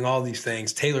quality. I'm doing all these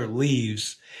things. Taylor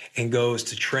leaves and goes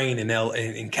to train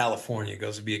in California,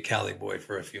 goes to be a Cali boy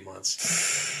for a few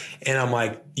months. And I'm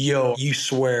like, yo, you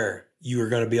swear you are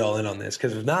going to be all in on this?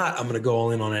 Because if not, I'm going to go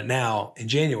all in on it now in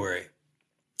January.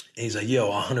 And he's like, yo,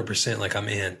 100%, like I'm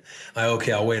in. I'm like,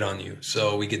 okay, I'll wait on you.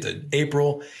 So we get to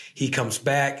April. He comes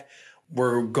back.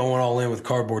 We're going all in with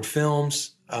Cardboard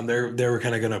Films. They were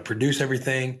kind of going to produce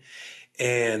everything.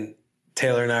 And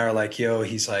Taylor and I are like, yo,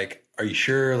 he's like, are you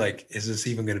sure? Like, is this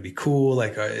even going to be cool?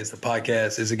 Like, is the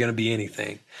podcast, is it going to be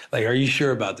anything? Like, are you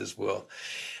sure about this, Will?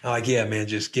 I'm like, yeah, man,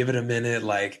 just give it a minute.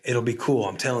 Like, it'll be cool.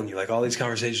 I'm telling you, like all these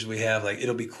conversations we have, like,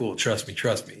 it'll be cool. Trust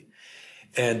me.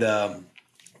 And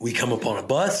we come upon a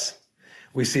bus.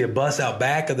 We see a bus out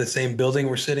back of the same building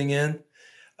we're sitting in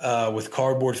with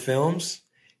Cardboard Films.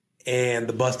 And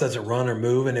the bus doesn't run or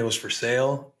move, and it was for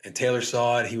sale. And Taylor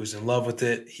saw it. He was in love with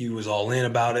it. He was all in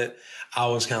about it. I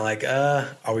was kind of like,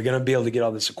 are we going to be able to get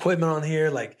all this equipment on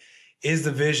here? Like, is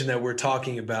the vision that we're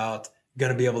talking about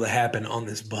going to be able to happen on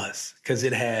this bus? Because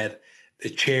it had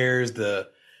the chairs, the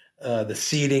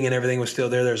seating and everything was still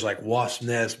there. There's like wasp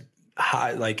nest,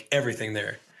 like everything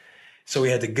there. So we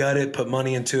had to gut it, put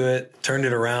money into it, turned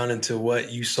it around into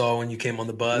what you saw when you came on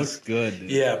the bus. Looks good,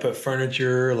 dude. Yeah, put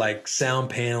furniture, like sound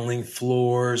paneling,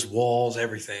 floors, walls,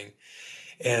 everything.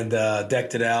 And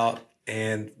decked it out.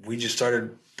 And we just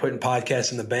started putting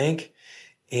podcasts in the bank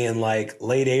in like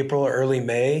late April or early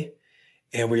May.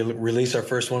 And we released our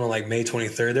first one on like May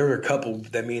 23rd. There were a couple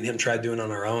that me and him tried doing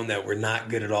on our own that were not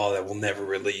good at all, that we'll never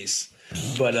release.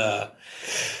 But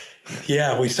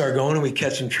yeah, we start going and we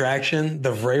catch some traction.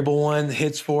 The Vrabel one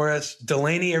hits for us.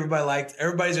 Delaney, everybody's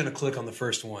going to click on the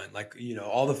first one. Like, you know,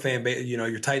 all the fan base, you know,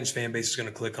 your Titans fan base is going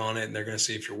to click on it and they're going to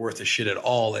see if you're worth a shit at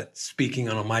all at speaking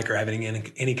on a mic or having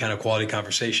any kind of quality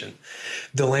conversation.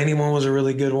 Delaney one was a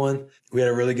really good one. We had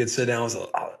a really good sit down with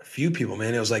a few people,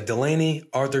 man. It was like Delaney,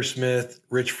 Arthur Smith,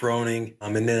 Rich Froning.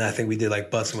 And then I think we did like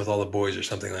Busting with All the Boys or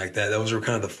something like that. Those were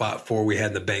kind of the four we had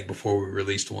in the bank before we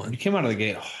released one. You came out of the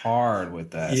gate hard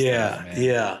with that. Yeah, stuff, man.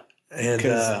 yeah. And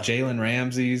because Jalen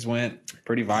Ramsey's went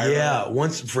pretty viral. Yeah,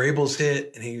 once Vrabel's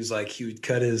hit and he was like, he would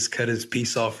cut his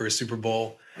piece off for a Super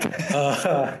Bowl.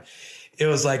 It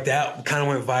was like that kind of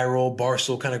went viral.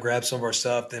 Barstool kind of grabbed some of our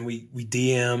stuff. Then we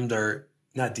DM'd, or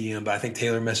not DM'd, but I think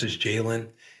Taylor messaged Jalen.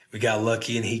 We got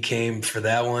lucky and he came for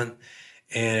that one.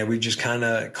 And we just kind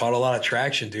of caught a lot of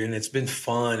traction, dude. And it's been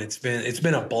fun. It's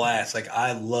been a blast. Like,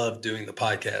 I love doing the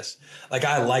podcast. Like,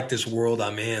 I like this world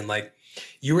I'm in. Like,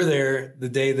 you were there the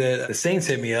day that the Saints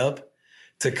hit me up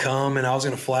to come, and I was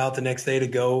going to fly out the next day to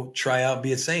go try out,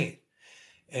 be a Saint.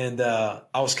 And I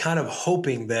was kind of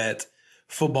hoping that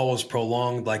football was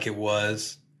prolonged like it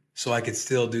was, so I could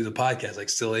still do the podcast, like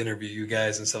still interview you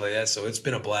guys and stuff like that. So it's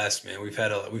been a blast, man. We've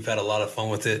had a lot of fun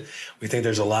with it. We think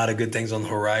there's a lot of good things on the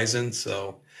horizon.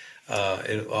 So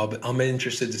I'm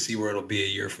interested to see where it'll be a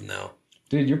year from now.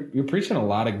 Dude, you're preaching a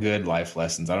lot of good life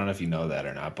lessons. I don't know if you know that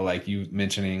or not, but like you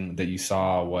mentioning that you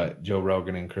saw what Joe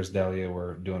Rogan and Chris D'Elia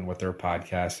were doing with their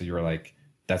podcast. So you were like,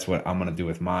 that's what I'm going to do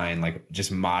with mine. Like,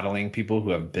 just modeling people who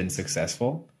have been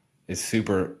successful is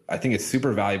I think it's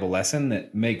super valuable lesson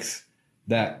that makes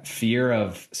that fear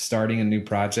of starting a new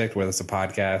project, whether it's a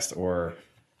podcast or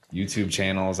YouTube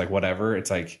channels, like whatever. It's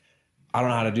like, I don't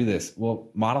know how to do this. Well,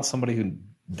 model somebody who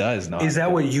does not. Is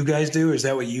that what you guys do? Is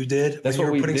that what you did? That's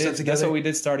what we did. Stuff together? That's what we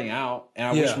did starting out. And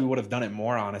I wish we would have done it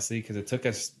more, honestly, because it took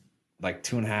us like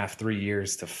 2.5, 3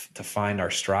 years to find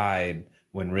our stride,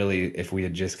 when really, if we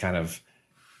had just kind of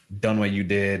done what you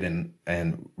did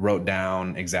and wrote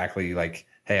down exactly like,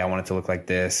 hey, I want it to look like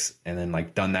this, and then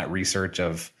like done that research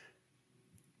of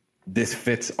this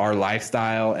fits our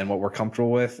lifestyle and what we're comfortable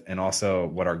with, and also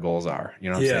what our goals are. You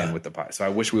know what I'm saying, with the pie. So I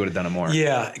wish we would have done it more.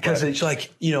 Yeah, because it's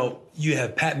like, you know, you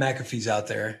have Pat McAfee's out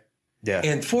there. Yeah.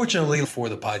 And fortunately for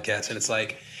the podcast, and it's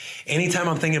like, anytime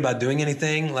I'm thinking about doing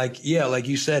anything, like, yeah, like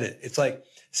you said it, it's like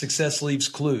success leaves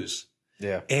clues.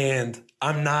 Yeah. And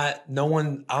I'm not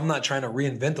trying to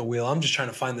reinvent the wheel. I'm just trying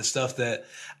to find the stuff that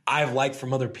I've liked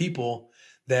from other people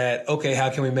that, okay, how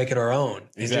can we make it our own?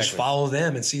 And just follow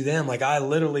them and see them. Like, I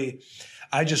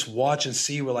just watch and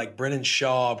see what like Brennan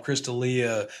Schaub, Chris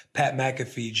D'Elia, Pat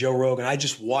McAfee, Joe Rogan. I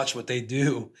just watch what they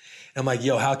do. And I'm like,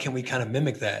 yo, how can we kind of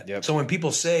mimic that? Yep. So when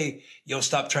people say, yo,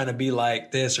 stop trying to be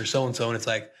like this or so-and-so, and it's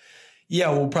like, yeah,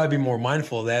 we'll probably be more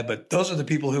mindful of that. But those are the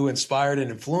people who inspired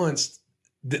and influenced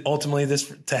ultimately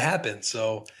this to happen.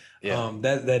 So Yeah.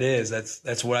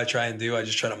 That's what I try and do. I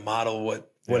just try to model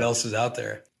what else is out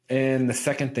there. And the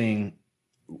second thing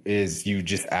is you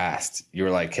just asked. You were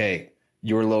like, hey,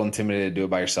 you were a little intimidated to do it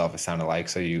by yourself, it sounded like.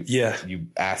 So you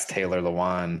asked Taylor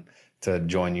Lewan to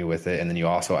join you with it. And then you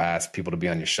also asked people to be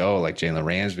on your show like Jalen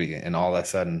Ramsey, and all of a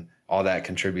sudden all that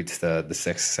contributes to the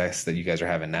success that you guys are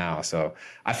having now. So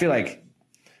I feel like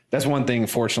that's one thing,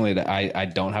 fortunately, that I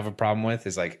don't have a problem with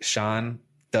is like Sean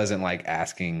doesn't like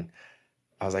asking.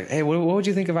 I was like, hey, what would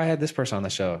you think if I had this person on the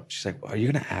show? She's like, are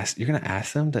you going to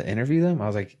ask them to interview them? I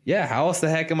was like, yeah, how else the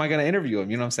heck am I going to interview them?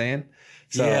 You know what I'm saying?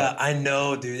 So, yeah, I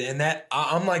know, dude. And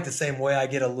I'm like the same way. I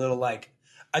get a little like,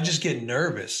 I just get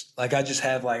nervous. Like I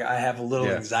have a little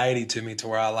anxiety to me to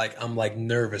where I'm like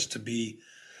nervous to be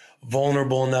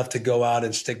vulnerable enough to go out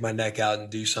and stick my neck out and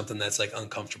do something that's like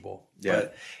uncomfortable. Yeah.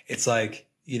 But it's like,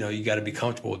 you know, you got to be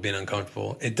comfortable with being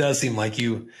uncomfortable. It does seem like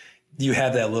you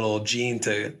have that little gene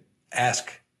to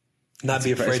ask, not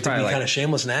be afraid to be kind of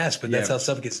shameless and ask, but that's how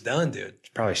stuff gets done, dude. It's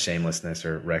probably shamelessness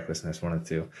or recklessness, one of the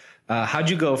two. How'd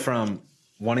you go from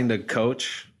wanting to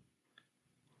coach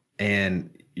and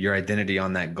your identity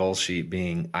on that goal sheet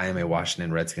being, I am a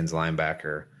Washington Redskins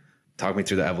linebacker? Talk me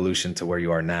through the evolution to where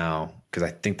you are now, because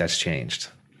I think that's changed.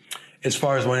 As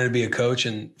far as wanting to be a coach,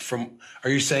 and are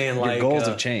you saying like your goals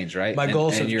have changed, right? My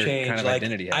goals have changed. Kind of like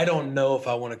identity I don't know if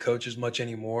I want to coach as much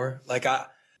anymore. Like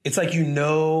it's like, you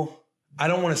know, I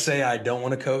don't want to say I don't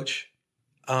want to coach,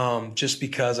 just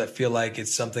because I feel like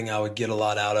it's something I would get a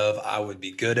lot out of. I would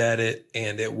be good at it,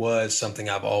 and it was something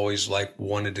I've always like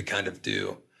wanted to kind of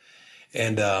do.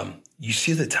 And you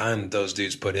see the time that those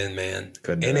dudes put in, man.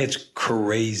 And it's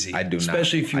crazy. I do not.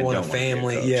 Especially if you want a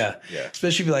family. Yeah.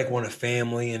 Especially if you like want a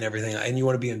family and everything. And you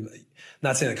want to be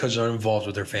not saying that coaches aren't involved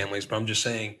with their families, but I'm just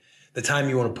saying the time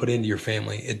you want to put into your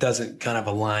family, it doesn't kind of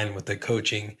align with the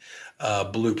coaching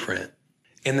blueprint.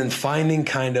 And then finding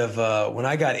kind of, when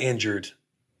I got injured,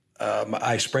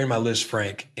 I sprained my Liz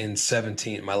Frank in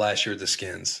 2017, my last year at the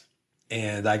Skins.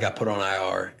 And I got put on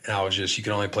IR, and I was just, you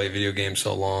can only play video games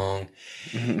so long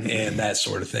and that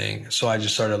sort of thing. So I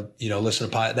just started, listening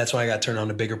to that's when I got turned on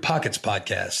to Bigger Pockets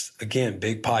podcast. Again,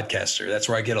 big podcaster. That's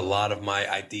where I get a lot of my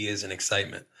ideas and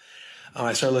excitement.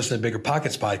 I started listening to Bigger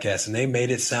Pockets podcast, and they made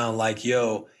it sound like,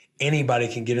 anybody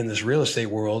can get in this real estate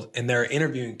world. And they're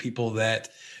interviewing people that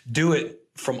do it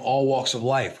from all walks of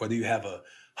life, whether you have a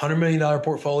 $100 million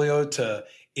portfolio to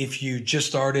if you just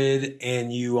started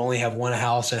and you only have one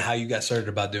house and how you got started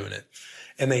about doing it.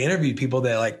 And they interview people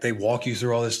that they walk you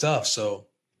through all this stuff. So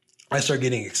I started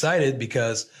getting excited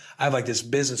because I have like this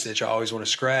business itch I always want to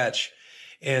scratch.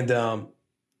 And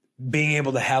being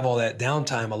able to have all that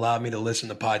downtime allowed me to listen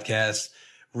to podcasts,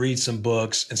 read some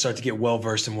books, and start to get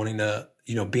well-versed in wanting to,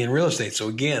 be in real estate. So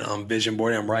again, I'm vision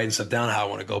boarding, I'm writing stuff down, how I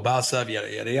want to go about stuff,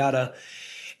 yada, yada, yada.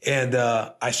 And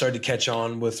I started to catch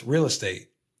on with real estate.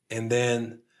 And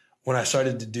then when I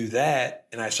started to do that,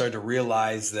 and I started to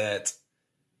realize that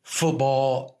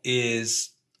football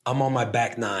I'm on my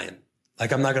back nine.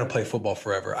 Like, I'm not going to play football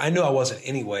forever. I knew I wasn't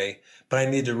anyway, but I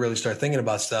needed to really start thinking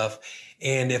about stuff.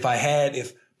 And if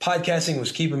podcasting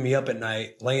was keeping me up at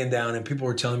night, laying down, and people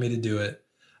were telling me to do it,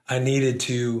 I needed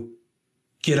to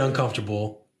get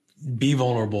uncomfortable, be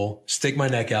vulnerable, stick my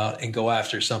neck out, and go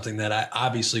after something that I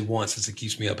obviously want, since it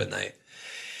keeps me up at night.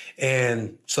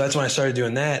 And so that's when I started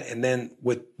doing that. And then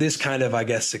with this kind of, I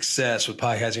guess, success with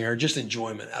podcasting, or just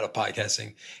enjoyment out of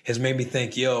podcasting, has made me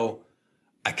think,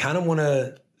 I kind of want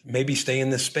to maybe stay in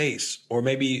this space, or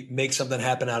maybe make something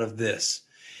happen out of this.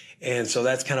 And so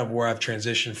that's kind of where I've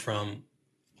transitioned from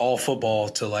all football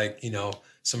to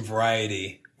some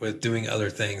variety with doing other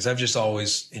things. I've just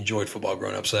always enjoyed football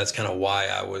growing up. So that's kind of why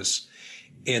I was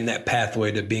in that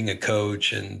pathway to being a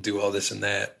coach and do all this and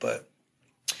that. But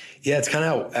yeah, it's kind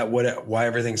of why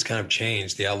everything's kind of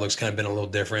changed. The outlook's kind of been a little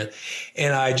different.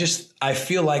 And I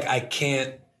feel like I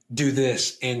can't do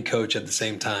this and coach at the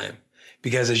same time,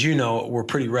 because as you know, we're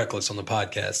pretty reckless on the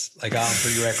podcast. Like, I'm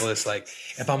pretty reckless. Like,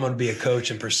 if I'm going to be a coach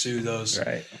and pursue those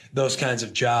kinds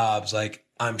of jobs, like,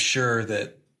 I'm sure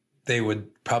that they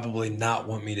would probably not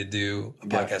want me to do a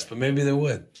podcast, but maybe they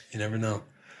would. You never know.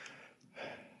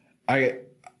 I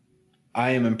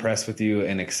am impressed with you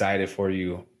and excited for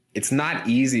you. It's not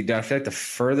easy. I feel like the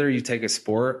further you take a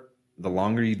sport, the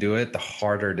longer you do it, the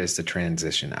harder it is to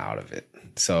transition out of it.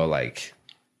 So like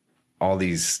all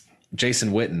these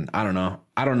Jason Witten, I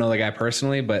don't know the guy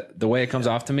personally, but the way it comes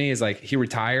off to me is like he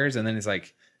retires and then it's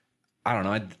like, I don't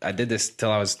know. I did this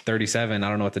till I was 37. I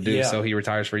don't know what to do. Yeah. So he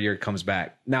retires for a year, comes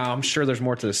back. Now I'm sure there's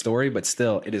more to the story, but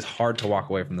still it is hard to walk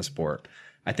away from the sport.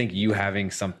 I think you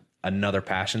having another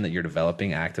passion that you're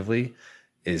developing actively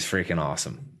is freaking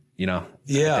awesome. You know,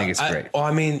 Yeah. I think it's great. Well,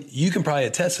 I mean, you can probably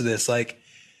attest to this. Like,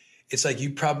 it's like you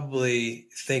probably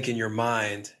think in your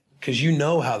mind, because you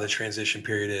know how the transition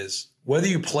period is, whether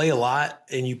you play a lot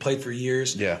and you played for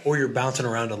years or you're bouncing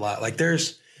around a lot. Like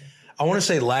I want to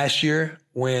say last year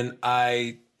when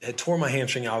I had tore my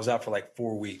hamstring, I was out for like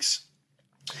 4 weeks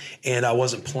and I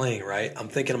wasn't playing, right? I'm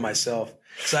thinking to myself,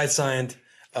 so I signed,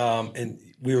 and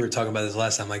we were talking about this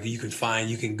last time, like you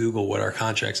can Google what our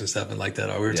contracts and stuff and like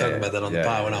that are. We were talking about that on the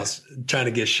pod when I was trying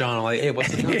to get Sean. I'm like, hey,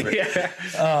 what's the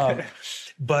number?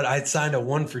 But I signed a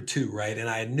 1 for 2, right? And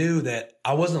I knew that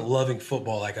I wasn't loving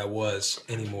football like I was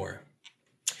anymore.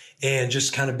 And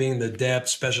just kind of being the depth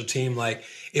special team, like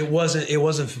it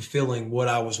wasn't fulfilling what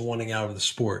I was wanting out of the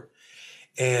sport.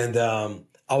 And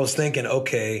I was thinking,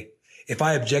 okay, if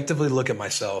I objectively look at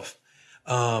myself,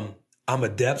 I'm a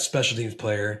depth special teams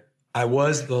player. I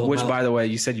was by the way,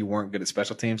 you said you weren't good at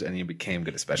special teams and you became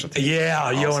good at special teams. Yeah,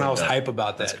 and I was hype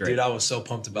about that, dude. I was so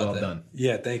pumped about that. Well done.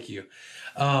 Yeah, thank you.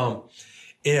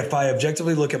 If I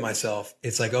objectively look at myself,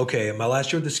 it's like, okay, my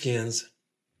last year with the Skins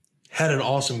had an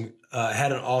awesome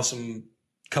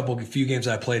few games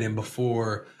I played in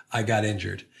before I got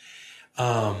injured.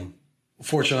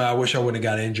 Fortunately, I wish I wouldn't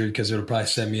have got injured because it would probably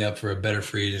set me up for a better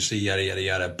free agency, yada, yada,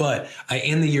 yada. But I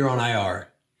end the year on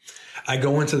IR. I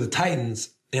go into the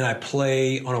Titans and I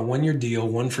play on a 1-year deal,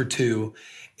 1 for 2,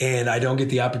 and I don't get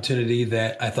the opportunity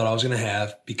that I thought I was going to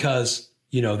have because,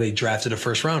 they drafted a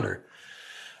first rounder.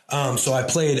 So I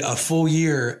played a full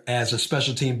year as a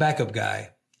special team backup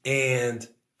guy. And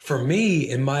for me,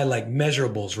 in my like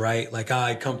measurables, right? Like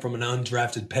I come from an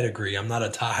undrafted pedigree. I'm not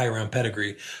a high round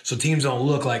pedigree. So teams don't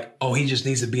look like, oh, he just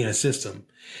needs to be in a system.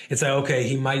 It's like, okay,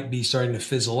 he might be starting to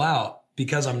fizzle out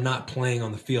because I'm not playing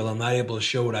on the field. I'm not able to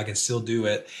show what I can still do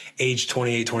at age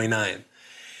 28, 29.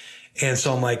 And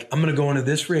so I'm like, I'm going to go into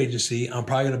this free agency. I'm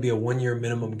probably going to be a 1-year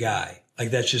minimum guy. Like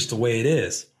that's just the way it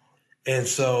is. And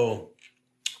so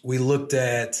we looked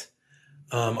at,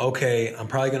 okay, I'm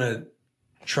probably going to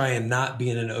try and not be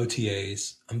in an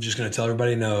OTAs. I'm just going to tell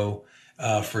everybody no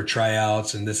for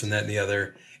tryouts and this and that and the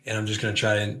other. And I'm just going to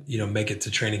try and, make it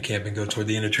to training camp and go toward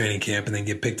the end of training camp and then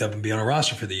get picked up and be on a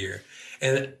roster for the year.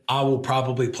 And I will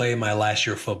probably play my last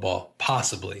year of football,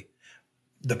 possibly.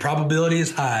 The probability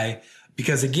is high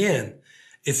because, again,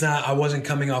 I wasn't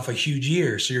coming off a huge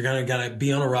year. So you're going to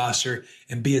be on a roster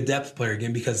and be a depth player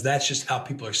again because that's just how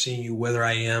people are seeing you, whether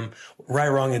I am right,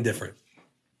 wrong, and different.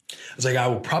 I was like, I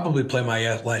will probably play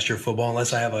my last year of football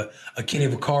unless I have a Kenny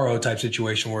Vaccaro type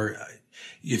situation where,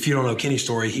 if you don't know Kenny's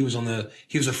story, he was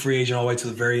a free agent all the way to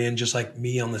the very end, just like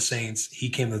me on the Saints. He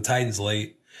came to the Titans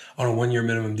late on a 1-year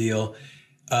minimum deal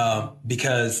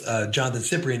because Jonathan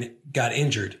Cyprien got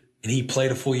injured and he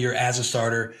played a full year as a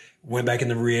starter, went back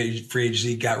into free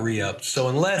agency, got re-upped. So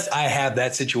unless I have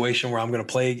that situation where I'm going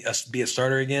to be a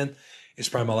starter again, it's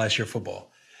probably my last year of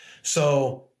football.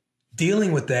 So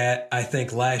dealing with that, I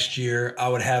think last year I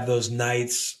would have those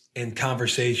nights and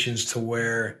conversations to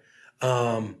where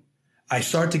I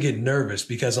start to get nervous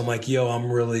because I'm like, yo,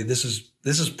 this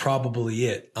is probably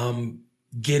it. I'm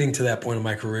getting to that point in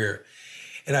my career.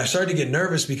 And I started to get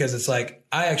nervous because it's like,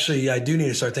 I do need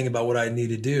to start thinking about what I need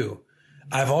to do.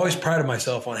 I've always prided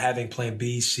myself on having plan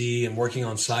B, C, and working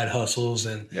on side hustles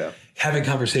and having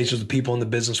conversations with people in the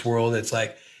business world. It's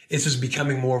like, it's just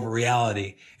becoming more of a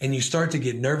reality. And you start to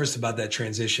get nervous about that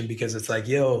transition because it's like,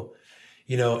 and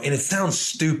it sounds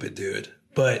stupid, dude,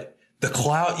 but the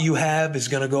clout you have is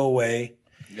going to go away.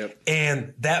 Yep.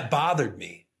 And that bothered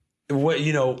me.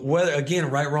 Whether, again,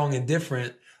 right, wrong, and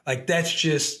different, like that's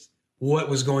just what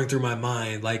was going through my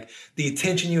mind. Like the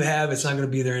attention you have, it's not going to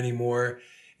be there anymore.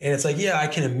 And it's like, yeah, I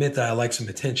can admit that I like some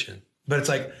attention, but it's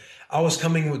like, I was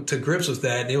coming to grips with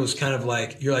that. And it was kind of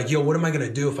like, you're like, yo, what am I going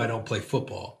to do if I don't play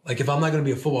football? Like if I'm not going to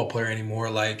be a football player anymore,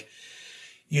 like,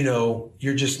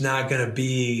 you're just not going to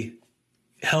be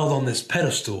held on this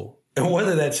pedestal. And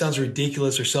whether that sounds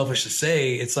ridiculous or selfish to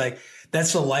say, it's like,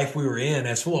 that's the life we were in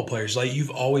as football players. Like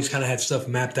you've always kind of had stuff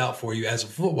mapped out for you as a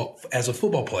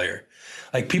football player.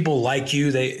 Like people like you,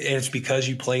 and it's because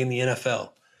you play in the NFL.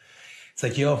 It's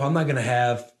like, yo, if I'm not going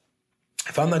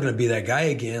to be that guy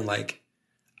again, like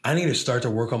I need to start to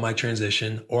work on my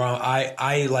transition, or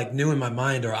I like knew in my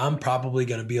mind, or I'm probably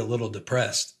going to be a little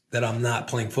depressed that I'm not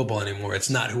playing football anymore. It's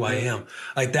not who I am.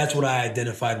 Like that's what I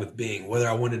identified with being, whether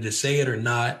I wanted to say it or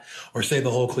not, or say the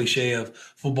whole cliche of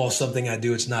football's something I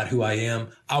do. It's not who I am.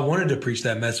 I wanted to preach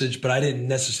that message, but I didn't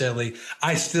necessarily,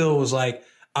 I still was like,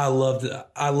 I loved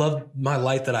my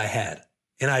life that I had.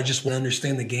 And I just want to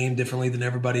understand the game differently than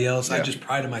everybody else. Yeah. I just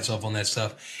prided myself on that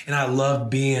stuff. And I loved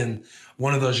being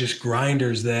one of those just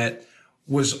grinders that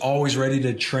was always ready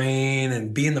to train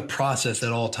and be in the process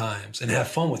at all times and have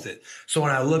fun with it. So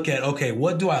when I look at, okay,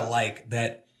 what do I like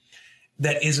that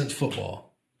isn't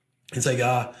football? It's like,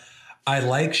 I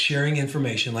like sharing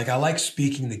information. Like I like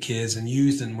speaking to kids and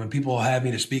youth. And when people have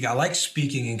me to speak, I like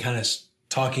speaking and kind of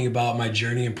talking about my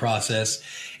journey and process,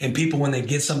 and people, when they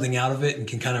get something out of it and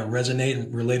can kind of resonate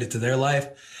and relate it to their life.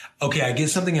 Okay. I get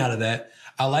something out of that.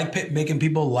 I like making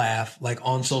people laugh, like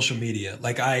on social media.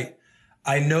 Like I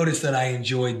noticed that I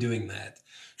enjoyed doing that.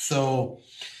 So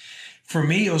for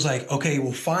me, it was like, okay,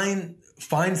 well, find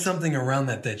something around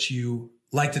that you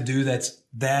like to do that's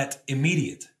that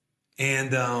immediate.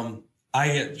 And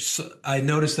I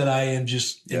noticed that I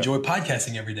enjoy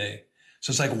podcasting every day. So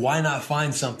it's like, why not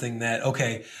find something that,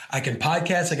 okay, I can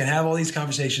podcast, I can have all these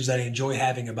conversations that I enjoy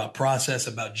having about process,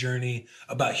 about journey,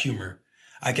 about humor.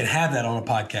 I can have that on a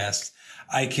podcast.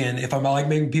 I can, if I'm like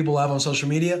making people laugh on social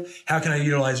media, how can I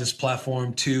utilize this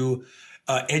platform to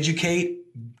educate,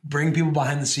 bring people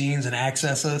behind the scenes and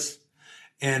access us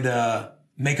and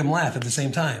make them laugh at the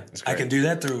same time? I can do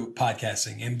that through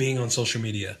podcasting and being on social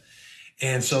media.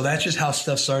 And so that's just how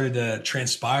stuff started to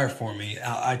transpire for me.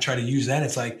 I try to use that.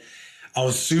 It's like, I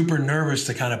was super nervous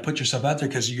to kind of put yourself out there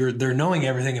because they're knowing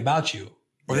everything about you,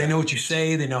 or they know what you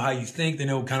say. They know how you think. They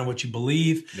know kind of what you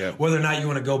believe, whether or not you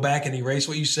want to go back and erase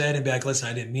what you said and be like, listen,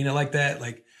 I didn't mean it like that.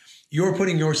 Like you're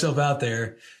putting yourself out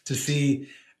there to see,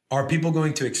 are people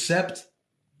going to accept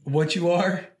what you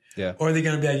are? Yeah. Or are they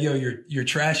going to be like, yo, you're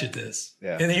trash at this.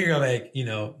 Yeah. And then you're going to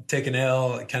like, take an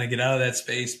L and kind of get out of that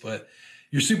space. But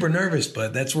you're super nervous,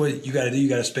 but that's what you got to do. You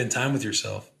got to spend time with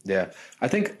yourself. Yeah. I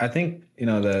think,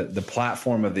 the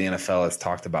platform of the NFL is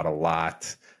talked about a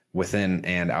lot within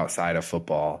and outside of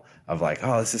football of like,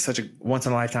 oh, this is such a once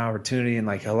in a lifetime opportunity. And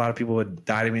like a lot of people would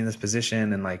die to be in this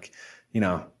position. And like,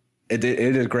 it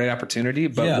is a great opportunity,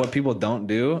 but what people don't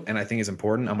do, and I think is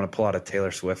important, I'm going to pull out a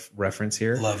Taylor Swift reference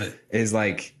here. Love it. Is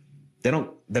like, they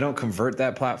don't convert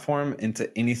that platform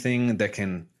into anything that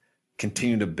can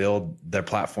continue to build their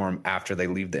platform after they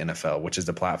leave the NFL, which is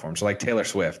the platform. So like Taylor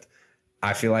Swift,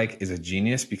 I feel like is a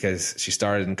genius because she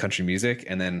started in country music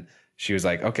and then she was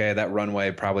like, okay, that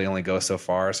runway probably only goes so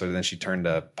far. So then she turned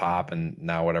to pop and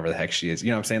now whatever the heck she is,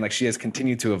 you know what I'm saying? Like she has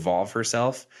continued to evolve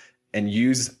herself and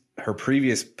use her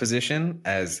previous position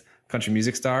as country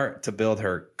music star to build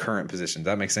her current position.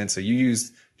 Does that make sense? So you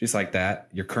used just like that,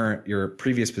 your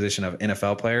previous position of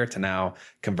NFL player to now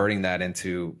converting that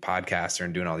into podcaster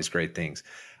and doing all these great things.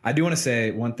 I do want to say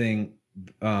one thing.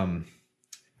 I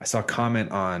saw a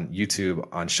comment on YouTube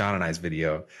on Sean and I's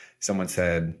video. Someone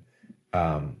said,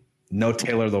 no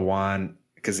Taylor Lewan,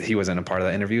 because he wasn't a part of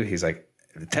the interview. He's like,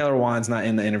 if Taylor Lewan's not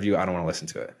in the interview, I don't want to listen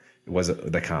to it. It was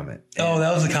the comment. Oh,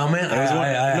 that was the comment? I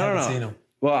haven't seen him.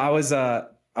 Well, I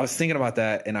was thinking about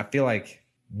that, and I feel like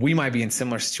we might be in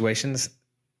similar situations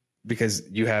because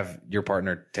you have your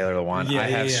partner, Taylor Lewan. I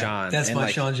have Sean. That's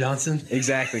my Sean Johnson.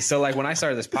 Exactly. So like when I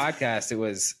started this podcast, it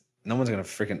was, no one's going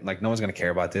to care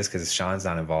about this because Sean's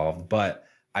not involved. But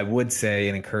I would say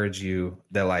and encourage you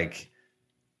that like,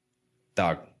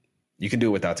 dog, you can do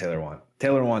it without Taylor Lewan.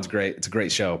 Taylor Lewan's great. It's a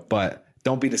great show, but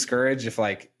don't be discouraged if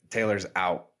like Taylor's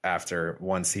out after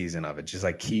one season of it. Just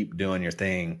like keep doing your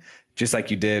thing. Just like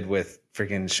you did with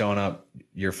freaking showing up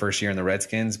your first year in the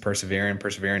Redskins, persevering,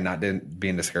 not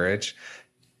being discouraged.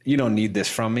 You don't need this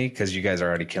from me because you guys are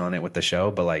already killing it with the show,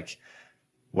 but like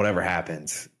whatever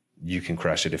happens, you can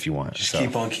crush it if you want. Just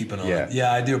keep on keeping on.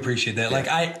 Yeah, I do appreciate that. Yeah.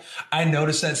 Like I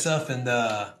noticed that stuff and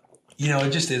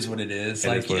it just is what it is.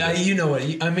 You know what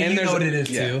it is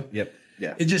too. Yep.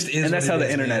 Yeah. It just is. And that's how the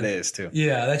internet is too.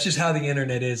 Yeah, that's just how the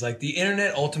internet is. Like the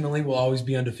internet ultimately will always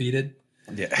be undefeated.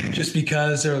 Yeah. Just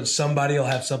because somebody will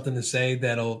have something to say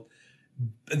that'll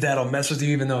mess with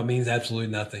you, even though it means absolutely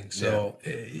nothing. So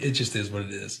it just is what it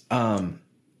is.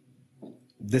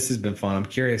 This has been fun. I'm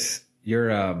curious.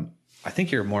 I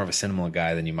think you're more of a sentimental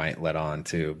guy than you might let on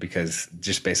to, because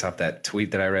just based off that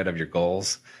tweet that I read of your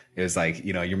goals, it was like,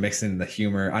 you're mixing the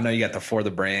humor. I know you got the For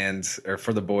the Boys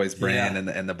brand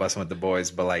and the Bussin' with the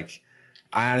Boys, but like,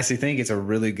 I honestly think it's a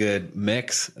really good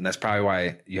mix. And that's probably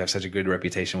why you have such a good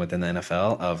reputation within the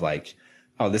NFL of like,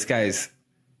 oh, this guy's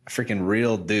a freaking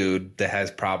real dude that has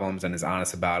problems and is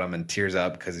honest about them and tears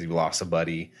up because he lost a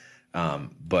buddy.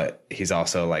 But he's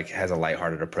also like has a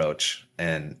lighthearted approach.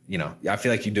 And, I feel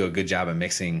like you do a good job of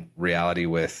mixing reality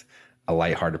with a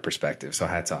lighthearted perspective. So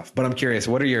hats off. But I'm curious,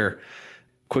 what are your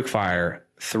quick fire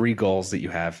 3 goals that you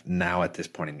have now at this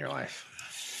point in your life?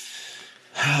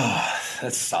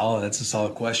 That's solid. That's a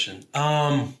solid question.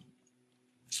 I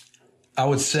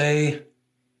would say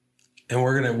and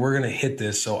we're gonna hit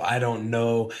this. So I don't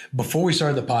know. Before we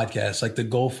started the podcast, like the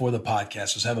goal for the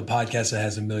podcast was have a podcast that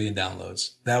has 1 million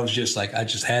downloads. That was just like I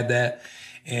just had that,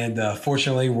 and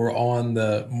fortunately, we're on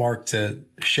the mark to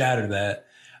shatter that.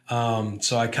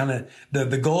 So I kind of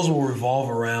the goals will revolve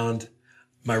around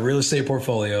my real estate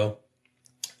portfolio,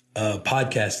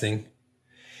 podcasting,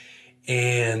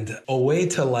 and a way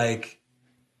to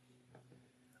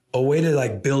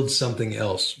build something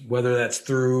else, whether that's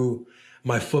through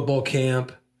my football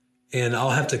camp. And I'll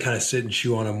have to kind of sit and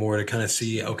chew on it more to kind of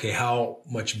see, okay, how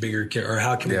much bigger or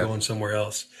how can we go in somewhere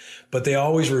else? But they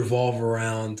always revolve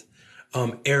around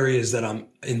areas that I'm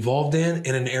involved in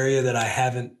an area that I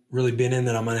haven't really been in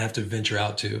that I'm going to have to venture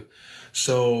out to.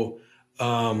 So,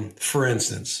 for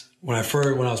instance, when I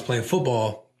was playing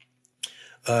football,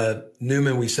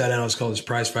 Newman, we sat down, it was called this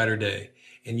Prize Fighter Day.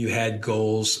 And you had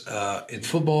goals in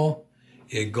football,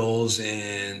 you had goals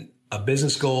in a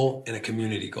business goal and a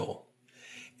community goal.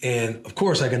 And of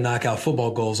course, I can knock out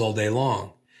football goals all day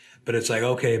long. But it's like,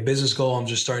 okay, a business goal, I'm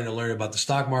just starting to learn about the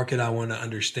stock market. I want to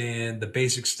understand the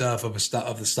basic stuff of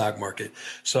the stock market.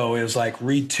 So it was like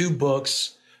read 2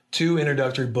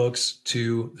 introductory books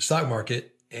to the stock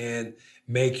market and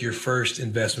make your first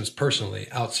investments personally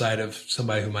outside of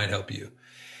somebody who might help you.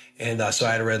 And so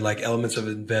I had read like Elements of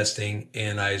Investing,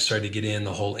 and I started to get in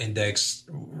the whole index,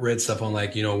 read stuff on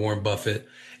like, Warren Buffett,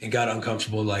 and got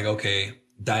uncomfortable, like, okay,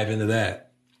 dive into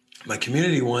that. My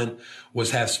community one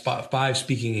was have 5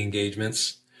 speaking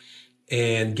engagements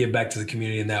and give back to the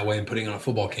community in that way, and putting on a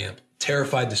football camp.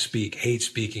 Terrified to speak, hate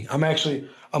speaking. I'm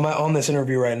on this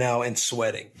interview right now and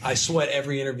sweating. I sweat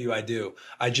every interview I do.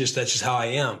 That's just how I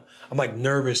am. I'm like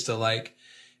nervous to like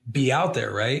be out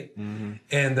there, right? Mm-hmm.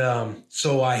 And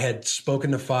so I had spoken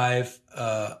to 5.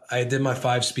 I did my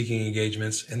 5 speaking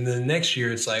engagements, and then next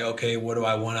year it's like, okay, what do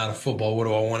I want out of football? What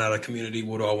do I want out of community?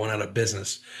 What do I want out of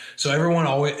business? So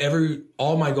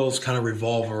all my goals kind of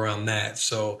revolve around that.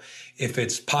 So if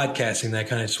it's podcasting, that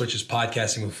kind of switches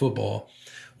podcasting with football.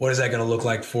 What is that going to look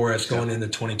like for us going into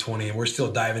 2020? And we're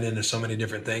still diving into so many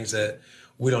different things that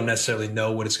we don't necessarily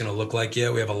know what it's going to look like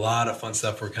yet. We have a lot of fun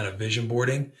stuff we're kind of vision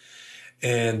boarding.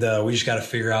 And we just got to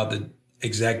figure out the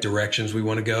exact directions we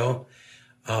want to go.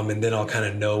 And then I'll kind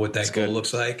of know what that goal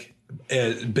looks like.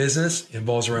 Business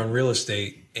involves around real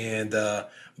estate and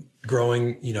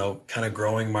growing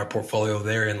my portfolio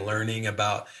there and learning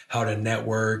about how to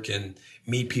network and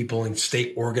meet people and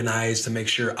stay organized to make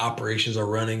sure operations are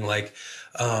running. Like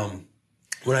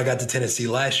when I got to Tennessee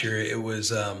last year, it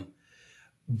was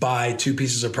buy 2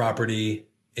 pieces of property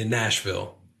in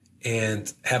Nashville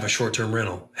and have a short-term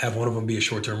rental, have one of them be a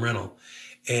short-term rental.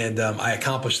 And I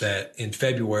accomplished that in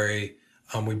February.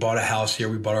 We bought a house here.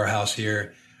 We bought our house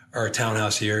here, our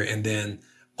townhouse here, and then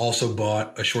also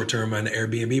bought a short-term and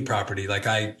Airbnb property. Like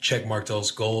I checkmarked those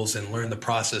goals and learned the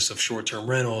process of short-term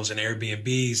rentals and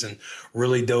Airbnbs and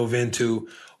really dove into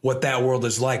what that world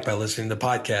is like by listening to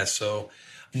podcasts. So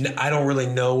I don't really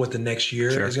know what the next year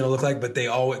is going to look like, but they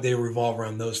revolve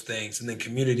around those things. And then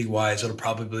community wise, it'll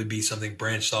probably be something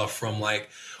branched off from like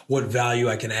what value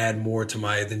I can add more to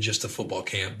than just a football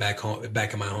camp back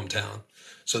in my hometown.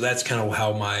 So that's kind of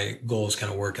how my goals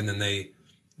kind of work. And then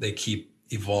they keep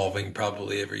evolving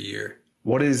probably every year.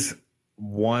 What is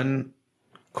one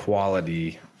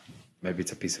quality, maybe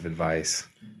it's a piece of advice,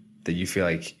 that you feel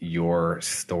like your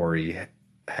story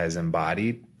has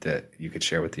embodied that you could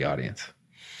share with the audience?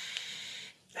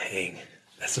 Dang,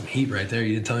 that's some heat right there.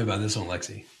 You didn't tell me about this one,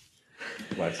 Lexi.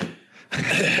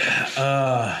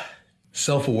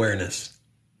 Self-awareness.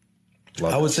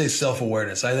 I would say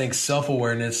self-awareness. I think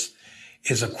self-awareness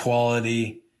is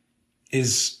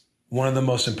one of the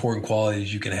most important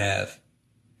qualities you can have.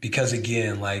 Because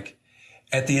again, like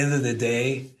at the end of the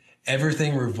day,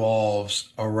 everything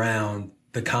revolves around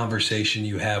the conversation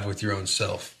you have with your own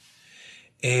self.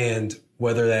 And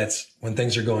whether that's when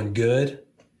things are going good,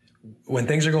 when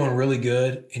things are going really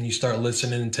good and you start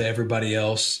listening to everybody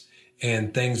else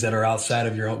and things that are outside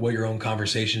of what your own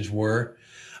conversations were,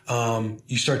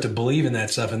 you start to believe in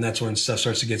that stuff. And that's when stuff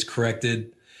starts to get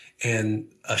corrected and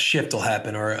a shift will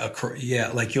happen or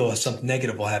something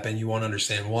negative will happen. You won't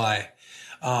understand why.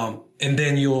 And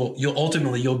then you'll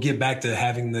ultimately get back to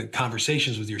having the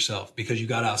conversations with yourself because you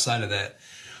got outside of that.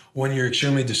 When you're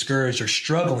extremely discouraged or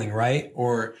struggling, right?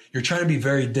 Or you're trying to be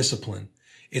very disciplined.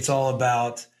 It's all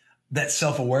about that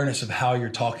self-awareness of how you're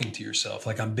talking to yourself.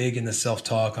 Like I'm big in the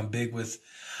self-talk. I'm big with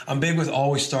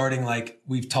always starting, like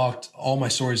we've talked, all my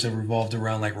stories have revolved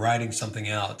around like writing something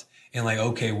out and like,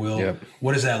 okay, Will,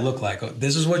 What does that look like?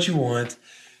 This is what you want.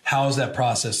 How does that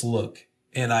process look?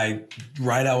 And I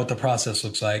write out what the process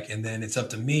looks like. And then it's up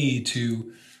to me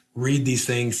to read these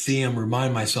things, see them,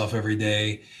 remind myself every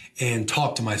day, and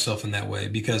talk to myself in that way.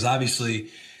 Because obviously,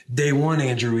 day one,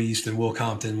 Andrew East and Will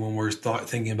Compton, when we're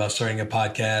thinking about starting a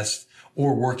podcast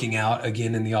or working out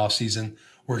again in the off season,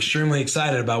 we're extremely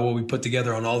excited about what we put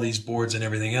together on all these boards and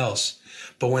everything else.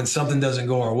 But when something doesn't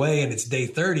go our way and it's day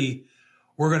 30,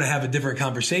 we're going to have a different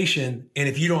conversation. And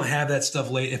if you don't have that stuff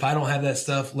if I don't have that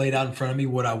stuff laid out in front of me,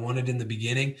 what I wanted in the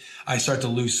beginning, I start to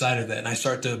lose sight of that. And I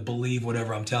start to believe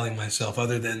whatever I'm telling myself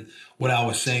other than what I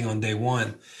was saying on day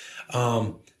one.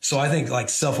 So I think like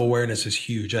self-awareness is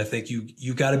huge. I think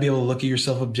you got to be able to look at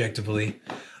yourself objectively.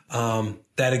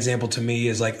 That example to me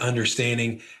is like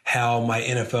understanding how my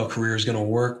NFL career is going to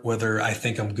work, whether I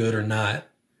think I'm good or not.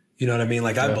 You know what I mean?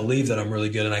 Like I believe that I'm really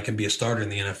good and I can be a starter in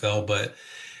the NFL, but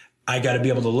I got to be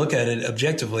able to look at it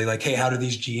objectively. Like, hey, how do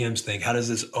these GMs think? How does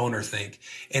this owner think?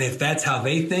 And if that's how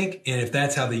they think, and if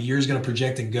that's how the year is going to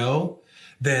project and go,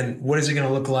 then what is it going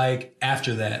to look like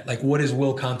after that? Like, what is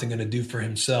Will Compton going to do for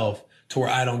himself to where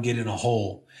I don't get in a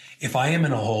hole? If I am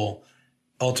in a hole,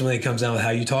 ultimately it comes down to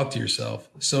how you talk to yourself.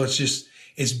 So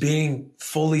it's being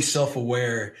fully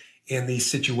self-aware in these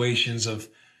situations of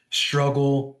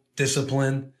struggle,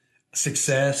 discipline,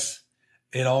 success.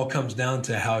 It all comes down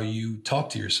to how you talk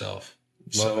to yourself.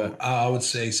 So I would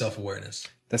say self-awareness.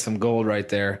 That's some gold right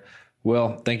there.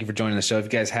 Will, thank you for joining the show. If you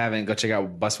guys haven't, go check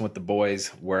out Bussin' with the Boys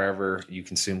wherever you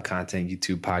consume content,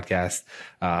 YouTube, podcast.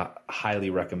 Highly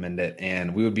recommend it.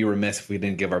 And we would be remiss if we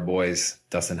didn't give our boys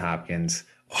Dustin Hopkins,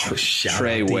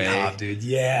 Trey Way, dude.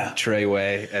 Yeah, Trey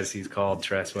Way, as he's called,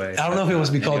 Tress Way. I don't know if it wants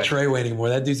to be called Trey Way anymore.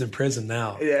 That dude's in prison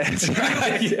now. Yeah, that's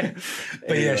right. Yeah.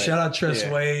 But anyway, shout out Tress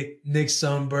Way, Nick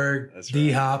Sundberg,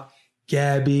 D Hop,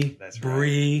 Gabby,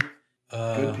 Bree.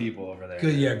 Good people over there.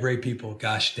 Good, great people.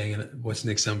 Gosh dang it, what's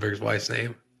Nick Sundberg's wife's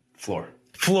name? Floor.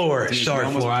 Dude,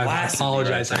 sorry, Floor. I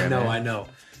apologize. Right there, I know.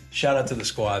 Shout out to the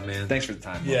squad, man. Thanks for the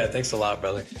time. Yeah, thanks a lot,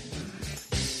 brother.